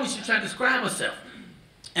she called me, she tried to describe herself.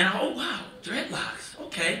 And I, oh wow, dreadlocks,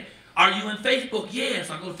 okay. Are you in Facebook? Yes,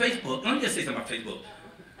 I go to Facebook. Let me just say something about Facebook.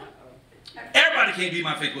 Everybody can't be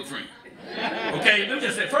my Facebook friend. Okay, let me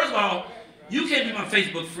just say, first of all, you can't be my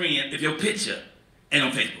Facebook friend if your picture ain't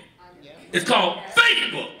on Facebook. It's called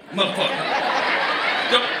Facebook, motherfucker.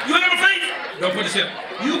 You ain't ever Facebook? Don't put the shit.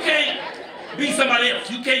 You can't be somebody else.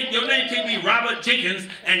 You can't, your name can't be Robert Jenkins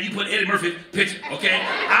and you put Eddie Murphy's picture, okay?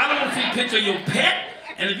 I don't want to see a picture of your pet.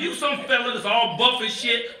 And if you some fella that's all buff as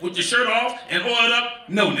shit with your shirt off and oiled up,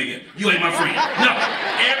 no nigga, you ain't my friend. No,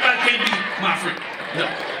 everybody can't be my friend. No.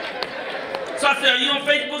 So I said, are you on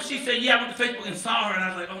Facebook? She said, yeah, I went to Facebook and saw her. And I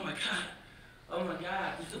was like, oh my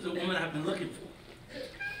God, this is the woman I've been looking for.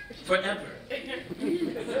 Forever.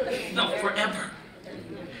 No, forever.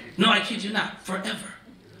 No, I kid you not, forever.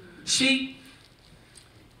 She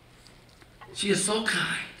is so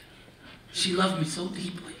kind. She loves me so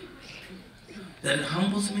deeply that it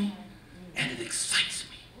humbles me and it excites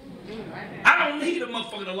me. I don't need a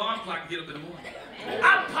motherfucking alarm clock to get up in the morning.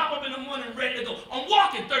 I pop up in the morning ready to go. I'm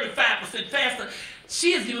walking 35% faster.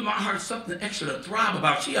 She has given my heart something extra to thrive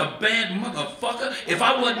about. She a bad motherfucker. If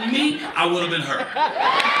I wasn't me, I would have been her.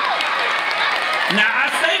 Now I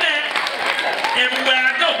say that everywhere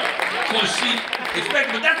I go, because she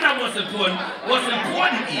expects, but that's not what's important. What's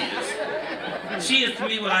important is, she is to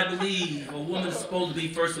me what I believe a woman is supposed to be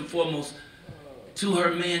first and foremost to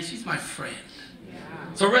her man. She's my friend.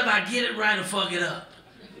 So whether I get it right or fuck it up,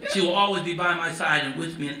 she will always be by my side and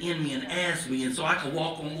with me and in me and as me, and so I can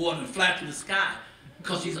walk on water and fly through the sky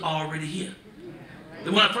because she's already here.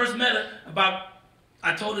 Then when I first met her,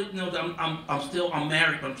 I told her, you know, that I'm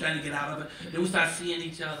married, but I'm trying to get out of it. Then we started seeing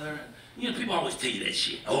each other. You know, people always tell you that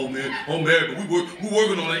shit. Oh man, I'm married, but we're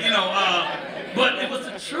working on it. You know, but it was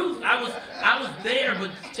the truth. I was there,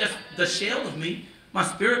 but just the shell of me, my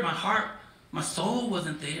spirit, my heart, my soul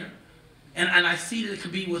wasn't there. And I see that it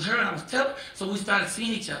could be with her, and I was telling her. So we started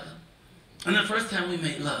seeing each other. And the first time we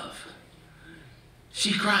made love,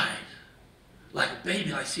 she cried like a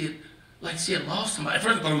baby, like she had lost somebody. At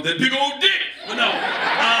first I thought it was that big old dick, but no.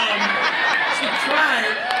 She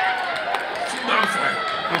cried.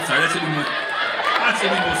 I'm sorry, that should be more, I should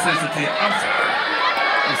be more sensitive. I'm sorry.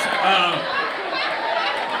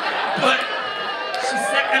 But she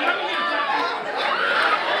said, and let me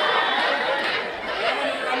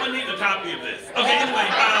need a copy of this. Okay, anyway,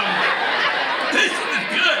 this is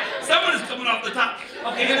good. Someone is coming off the top.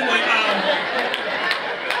 Okay, anyway,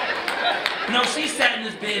 no, she sat in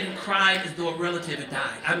this bed and cried as though a relative had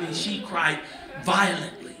died. I mean, she cried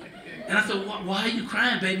violently. And I said, why are you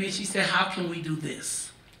crying, baby? And she said, how can we do this?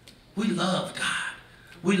 We love God.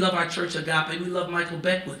 We love our church agape. We love Michael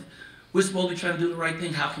Beckwith. We're supposed to be trying to do the right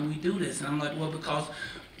thing. How can we do this? And I'm like, well, because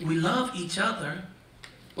we love each other.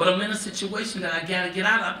 But I'm in a situation that I gotta get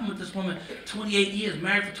out of. I've been with this woman 28 years,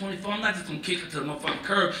 married for 24. I'm not just gonna kick her to the motherfucking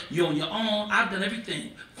curb. You're on your own. I've done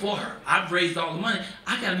everything for her. I've raised all the money.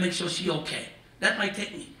 I gotta make sure she's okay. That might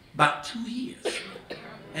take me about 2 years.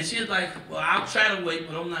 And she's like, well, I'll try to wait,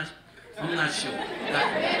 but I'm not sure.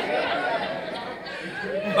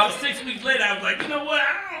 About 6 weeks later, I was like, you know what?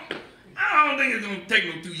 I don't think it's gonna take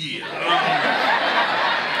no 2 years.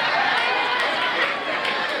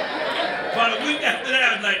 About a week after that,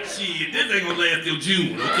 I was like, shit, this ain't gonna last till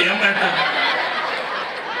June, okay? I'm not gonna...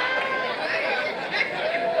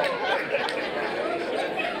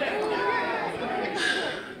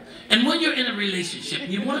 And when you're in a relationship,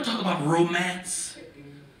 and you want to talk about romance,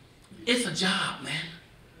 it's a job, man.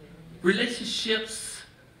 Relationships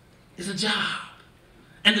is a job.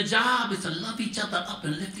 And the job is to love each other up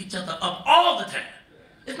and lift each other up all the time.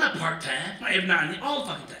 It's not part-time, not every now and then, all the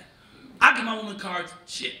fucking time. I give my woman cards,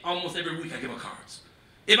 shit, almost every week I give her cards.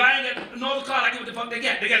 If I ain't got no other card, I give what the fuck they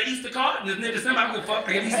got. They got an Easter card, and it's near December, I don't give a fuck,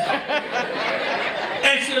 I get an Easter card.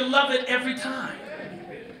 And she'll love it every time.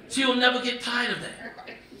 She'll never get tired of that.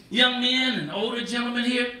 Young men and older gentlemen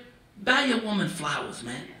here, buy your woman flowers,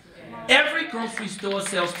 man. Every grocery store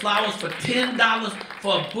sells flowers for $10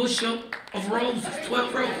 for a bushel of roses,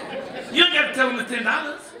 12 roses. You ain't got to tell them it's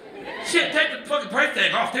 $10. Shit, take the fucking price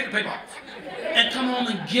tag off, take the paper off. And come home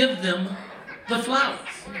and give them the flowers.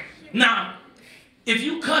 Now, if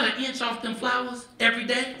you cut an inch off them flowers every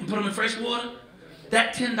day and put them in fresh water,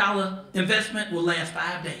 that $10 investment will last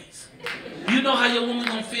 5 days. You know how your woman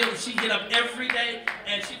gonna feel if she get up every day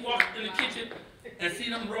and she walks in the kitchen and see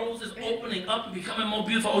them roses opening up and becoming more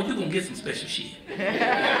beautiful? Oh, you're gonna get some special shit. And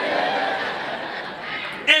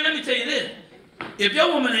let me tell you this. If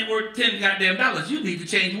your woman ain't worth $10 goddamn, you need to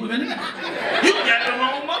change women. You got the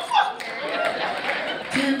wrong motherfucker.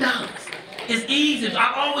 $10. It's easy.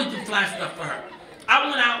 I always do flash stuff for her. I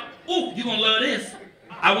went out, ooh, you gonna love this.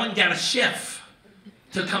 I went and got a chef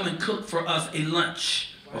to come and cook for us a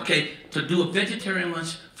lunch, okay? To do a vegetarian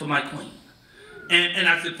lunch for my queen. And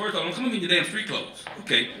I said, first of all, don't come in your damn street clothes,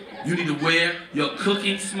 okay? You need to wear your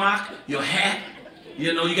cooking smock, your hat.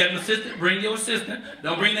 You know, you got an assistant, bring your assistant.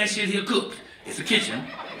 Don't bring that shit here cooked. It's a kitchen.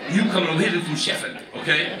 You come over here to do some chefing,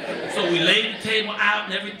 okay? So we laid the table out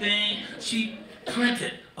and everything. She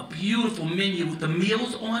printed a beautiful menu with the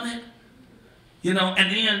meals on it, you know,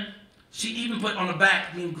 and then she even put on the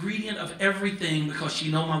back the ingredient of everything because she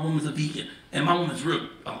know my woman's a vegan. And my woman's real,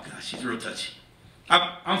 oh gosh, she's real touchy.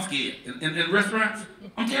 I'm scared. In restaurants,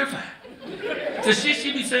 I'm terrified. The shit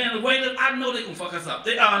she be saying, the waiters, I know they gonna fuck us up.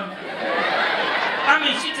 I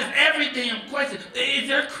mean, she just every damn question. Is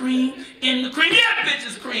there cream in the cream? Yeah, bitch,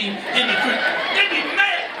 is cream in the cream. They be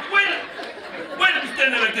mad. Waiter be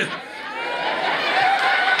standing there like this.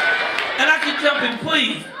 And I keep telling people,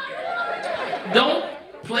 please, don't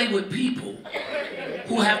play with people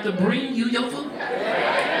who have to bring you your food.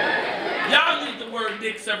 Y'all used the word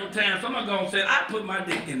dick several times. I'm not gonna say I put my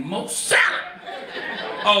dick in most salad.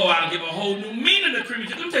 Oh, I'll give a whole new meaning to cream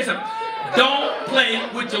cheese. Let me tell you something. Don't play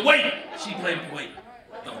with your waiter. She played with the waiter.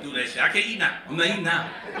 Don't do that shit. I can't eat now. I'm not eating now.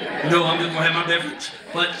 No, I'm just gonna have my beverage.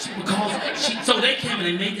 But so they came and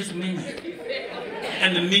they made this menu.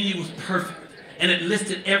 And the menu was perfect. And it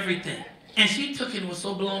listed everything. And she took it and was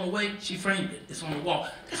so blown away, she framed it. It's on the wall.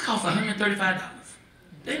 This cost $135.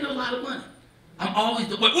 They know a lot of money. I'm always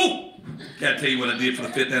the ooh! Gotta tell you what I did for the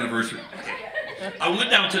 5th anniversary. I went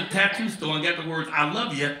down to the tattoo store and got the words "I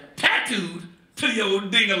love you" tattooed to the old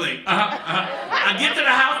ding-a-ling. I get to the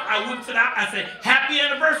house, I whipped it out, I say, "Happy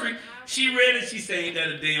anniversary." She read it, she said, "Ain't that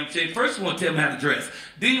a damn shame." First you want to tell me how to dress,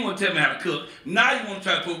 then you want to tell me how to cook, now you want to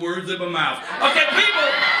try to put words in my mouth. Okay, people,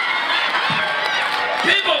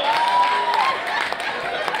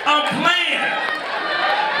 I'm playing.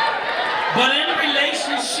 But in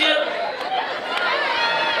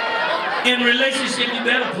a relationship, you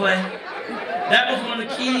better play. That was one of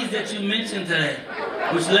the keys that you mentioned today,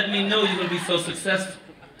 which let me know you're going to be so successful.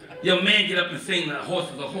 Your man get up and sing, "The horse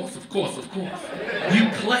is a horse," of course, of course. You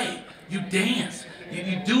play, you dance,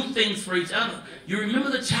 you do things for each other. You remember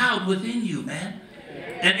the child within you, man.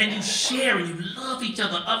 And you share and you love each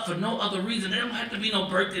other up for no other reason. There don't have to be no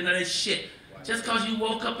birthday and that shit. Just because you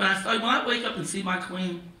woke up and when I wake up and see my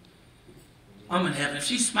queen, I'm in heaven. If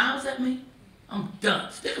she smiles at me, I'm done.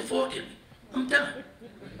 Stick a fork in me. I'm done.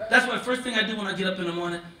 That's why the first thing I do when I get up in the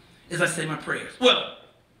morning is I say my prayers. Well,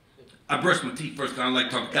 I brush my teeth first because I don't like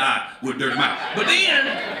to talk to God with a dirty mouth. But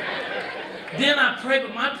then I pray,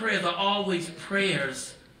 but my prayers are always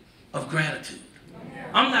prayers of gratitude.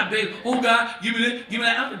 I'm not begging, "Oh God, give me that, give me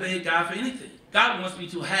that." I'm not begging God for anything. God wants me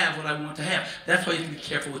to have what I want to have. That's why you have to be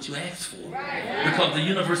careful what you ask for. Because the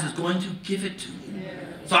universe is going to give it to you.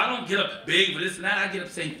 So I don't get up begging for this and that. I get up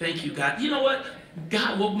saying, "Thank you, God." You know what?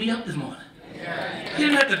 God woke me up this morning. He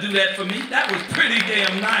didn't have to do that for me. That was pretty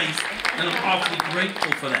damn nice. And I'm awfully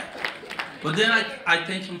grateful for that. But then I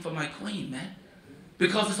thank him for my queen, man.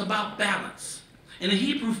 Because it's about balance. In the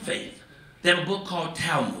Hebrew faith, they have a book called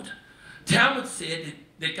Talmud. Talmud said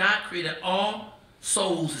that God created all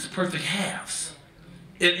souls is perfect halves.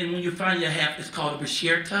 And when you find your half, it's called a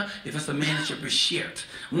bashirta. If it's a man, it's your bashirt.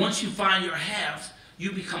 Once you find your halves,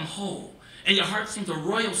 you become whole. And your heart sings a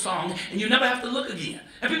royal song, and you never have to look again.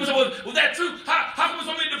 And people say, well, was that true? How come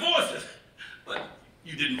so many divorces? But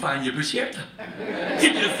you didn't find your bashirta.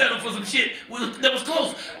 You just settled for some shit that was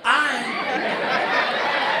close. I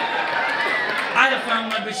have found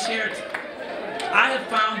my bashirta. I have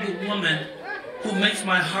found the woman who makes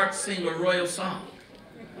my heart sing a royal song.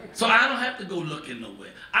 So I don't have to go looking nowhere.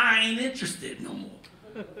 I ain't interested no more.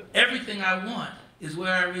 Everything I want is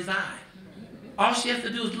where I reside. All she has to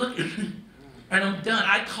do is look at me, and I'm done.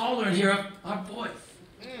 I call her and hear her voice.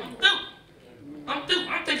 I'm through. I'm through.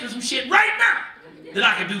 I'm thinking of some shit right now that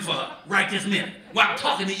I can do for her right this minute while I'm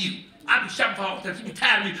talking to you. I be shopping for her all the time. She be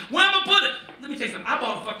tired of me. Where am I gonna put it? Let me tell you something. I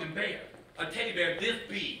bought a fucking bear, a teddy bear this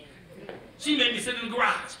big. She made me sit in the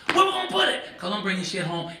garage. Where we gonna put it? Cause I'm bringing shit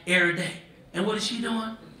home every day. And what is she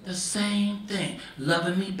doing? The same thing.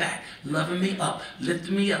 Loving me back, loving me up,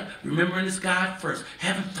 lifting me up, remembering this God first,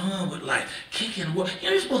 having fun with life, kicking what.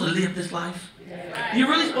 You're supposed to live this life. You're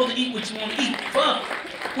really supposed to eat what you want to eat. Fuck.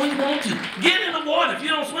 When you want to. Get in the water. If you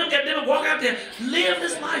don't swim, goddamn, walk out there. Live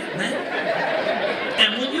this life, man.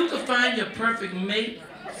 And when you can find your perfect mate,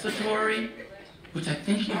 Satori, which I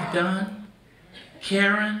think you've done,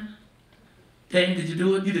 Karen, dang, did you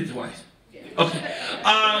do it? You did it twice. Okay.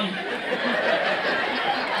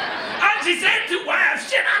 She said 2 wives.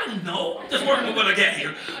 Shit, I don't know. I'm just working with what I got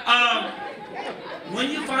here.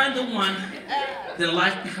 When you find the one, then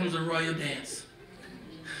life becomes a royal dance.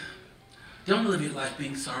 Don't live your life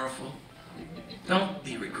being sorrowful. Don't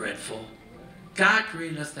be regretful. God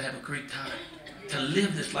created us to have a great time, to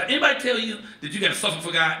live this life. Anybody tell you that you got to suffer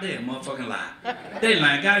for God? They a motherfucking lie. They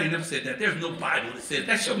lying. God ain't never said that. There's no Bible that says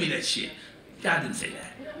that. Show me that shit. God didn't say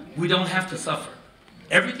that. We don't have to suffer.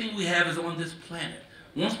 Everything we have is on this planet.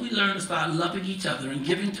 Once we learn to start loving each other and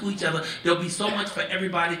giving to each other, there'll be so much for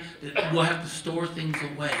everybody that we'll have to store things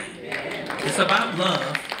away. It's about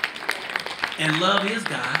love, and love is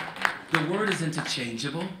God. The word is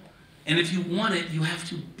interchangeable, and if you want it, you have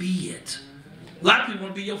to be it. A lot of people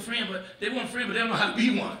want to be your friend, but they want a friend, but they don't know how to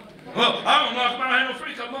be one. Well, I don't know if I don't have no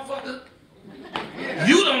friend, because motherfucker,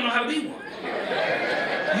 you don't know how to be one.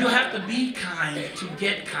 You have to be kind to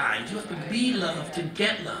get kind. You have to be love to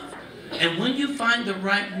get love. And when you find the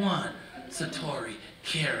right one, Satori,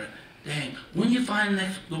 Karen, dang, when you find the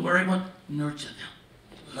right one, nurture them,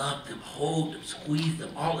 love them, hold them, squeeze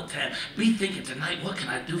them all the time. Be thinking tonight, what can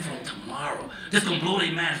I do for them tomorrow? This gonna blow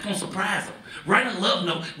their mind, it's gonna surprise them. Write a love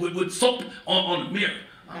note with soap on the mirror.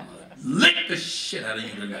 I'm gonna lick the shit out of you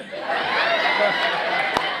tonight.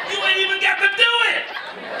 You ain't even got to do it.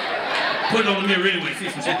 Put it on the mirror anyway, see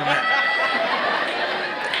some shit come out.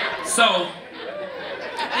 So,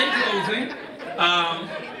 in closing,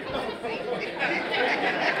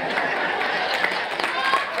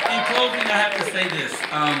 I have to say this.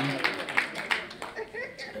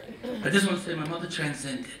 I just want to say my mother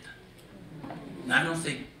transcended. Now I don't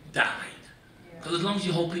say died. Because as long as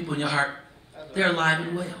you hold people in your heart, they're alive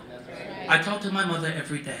and well. I talk to my mother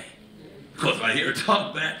every day. Because if I hear her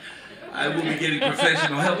talk back, I will be getting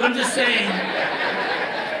professional help. But I'm just saying,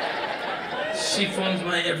 she forms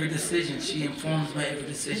my every decision. She informs my every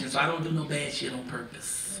decision. So I don't do no bad shit on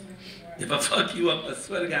purpose. If I fuck you up, I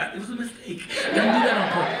swear to God, it was a mistake. I don't do that on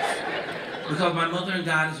purpose. Because my mother and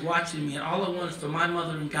God is watching me, and all I want is for my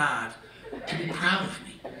mother and God to be proud of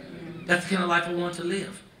me. That's the kind of life I want to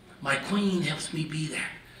live. My queen helps me be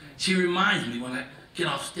that. She reminds me when I get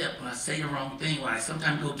off step, when I say the wrong thing, when I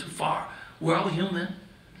sometimes go too far. We're all human.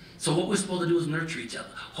 So what we're supposed to do is nurture each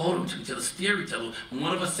other, hold them to each other, steer each other. When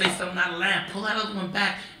one of us say something out of line, pull that other one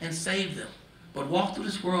back and save them. But walk through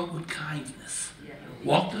this world with kindness.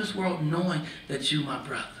 Walk through this world knowing that you're my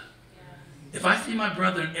brother. If I see my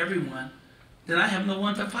brother in everyone, then I have no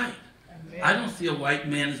one to fight. I don't see a white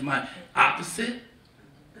man as my opposite.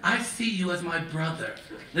 I see you as my brother.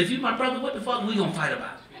 And if you're my brother, what the fuck are we gonna fight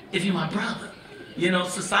about? If you're my brother. You know,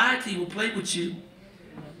 society will play with you.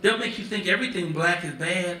 They'll make you think everything black is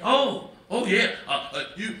bad. Oh yeah,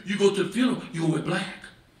 you go to the funeral, you go wear black.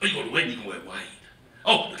 Oh, you go to the wedding, you gonna wear white.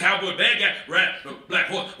 Oh, the cowboy, bad guy, ride the black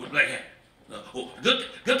horse with black hat.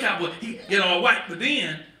 Good cowboy, he get all white, but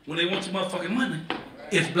then, when they want your motherfucking money,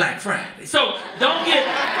 it's Black Friday. So, don't get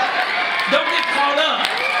caught up.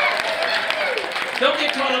 Don't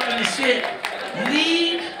get caught up in the shit.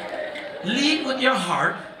 Lead with your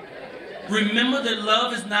heart. Remember that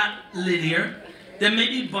love is not linear. There may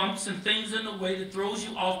be bumps and things in the way that throws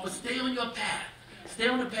you off, but stay on your path. Stay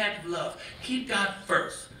on the path of love. Keep God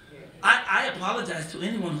first. I apologize to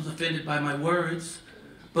anyone who's offended by my words,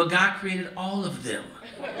 but God created all of them.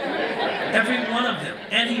 Every one of them.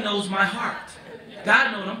 And he knows my heart.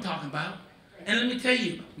 God knows what I'm talking about. And let me tell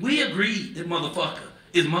you, we agreed that motherfucker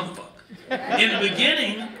is motherfucker. In the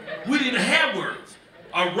beginning, we didn't even have words.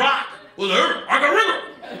 A rock was a river. I got river.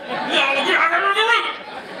 We all agree, I got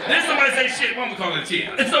river. Then somebody say shit, why don't we call it a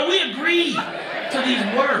chill? And so we agreed to these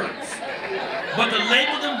words. But to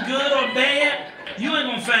label them good or bad, you ain't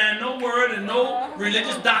gonna find no word and no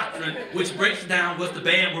religious doctrine which breaks down what's the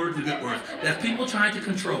bad words and the good words. That's people trying to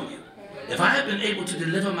control you. If I have been able to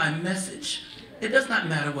deliver my message, it does not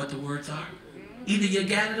matter what the words are. Either you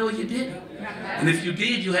got it or you didn't. And if you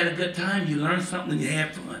did, you had a good time, you learned something, you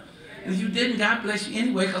had fun. And if you didn't, God bless you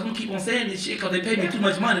anyway, because I'm gonna keep on saying this shit because they pay me too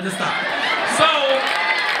much money to stop.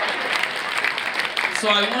 So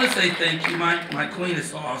I want to say thank you. My queen is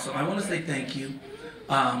so awesome. I want to say thank you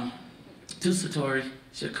to Satori,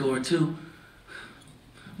 Shakoor, to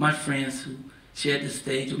my friends who shared the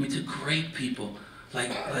stage with me, to great people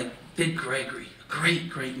like Dick Gregory, a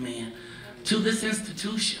great man, to this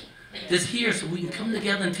institution that's here so we can come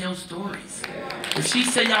together and tell stories. If she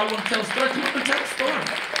say y'all want to tell a story, come up and tell a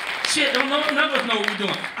story. Shit, none of us know what we're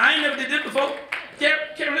doing. I ain't never did this before.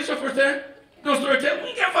 Karen, this your first time? No storytelling? We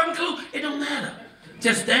ain't got a fucking clue. It don't matter.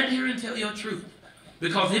 Just stand here and tell your truth.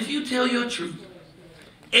 Because if you tell your truth,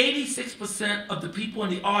 86% of the people in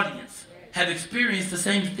the audience have experienced the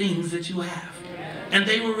same things that you have. And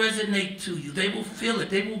they will resonate to you. They will feel it.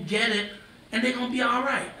 They will get it. And they're going to be all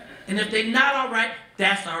right. And if they're not all right,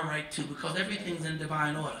 that's all right too, because everything's in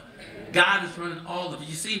divine order. God is running all of it.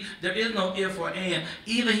 You see, there is no if or and.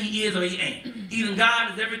 Either he is or he ain't. Either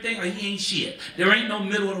God is everything or he ain't shit. There ain't no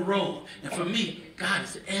middle of the road. And for me, God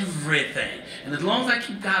is everything. And as long as I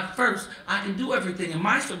keep God first, I can do everything. In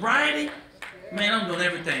my sobriety, man, I'm doing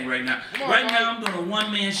everything right now. Right now, I'm doing a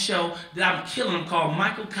one-man show that I'm killing them called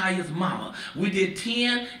Michael Kaya's Mama. We did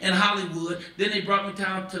 10 in Hollywood. Then they brought me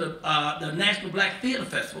down to the National Black Theater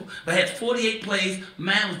Festival. I had 48 plays.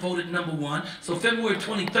 Mine was voted #1. So February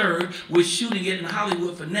 23rd, we're shooting it in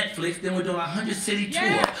Hollywood for Netflix. Then we're doing a 100-city tour.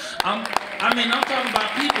 Yeah. I'm talking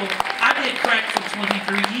about people. I did crack for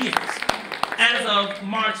 23 years. As of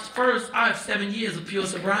March 1st, I have 7 years of pure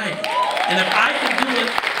sobriety. And if I could do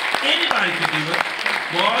it, anybody can do it.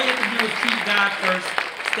 Well, all you have to do is keep God first,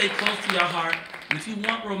 stay close to your heart, and if you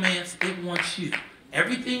want romance, it wants you.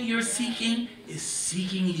 Everything you're seeking is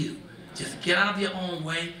seeking you. Just get out of your own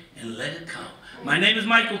way and let it come. My name is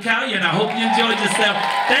Michael Colyar, and I hope you enjoyed yourself.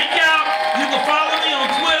 Thank y'all. You can follow me on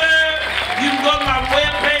Twitter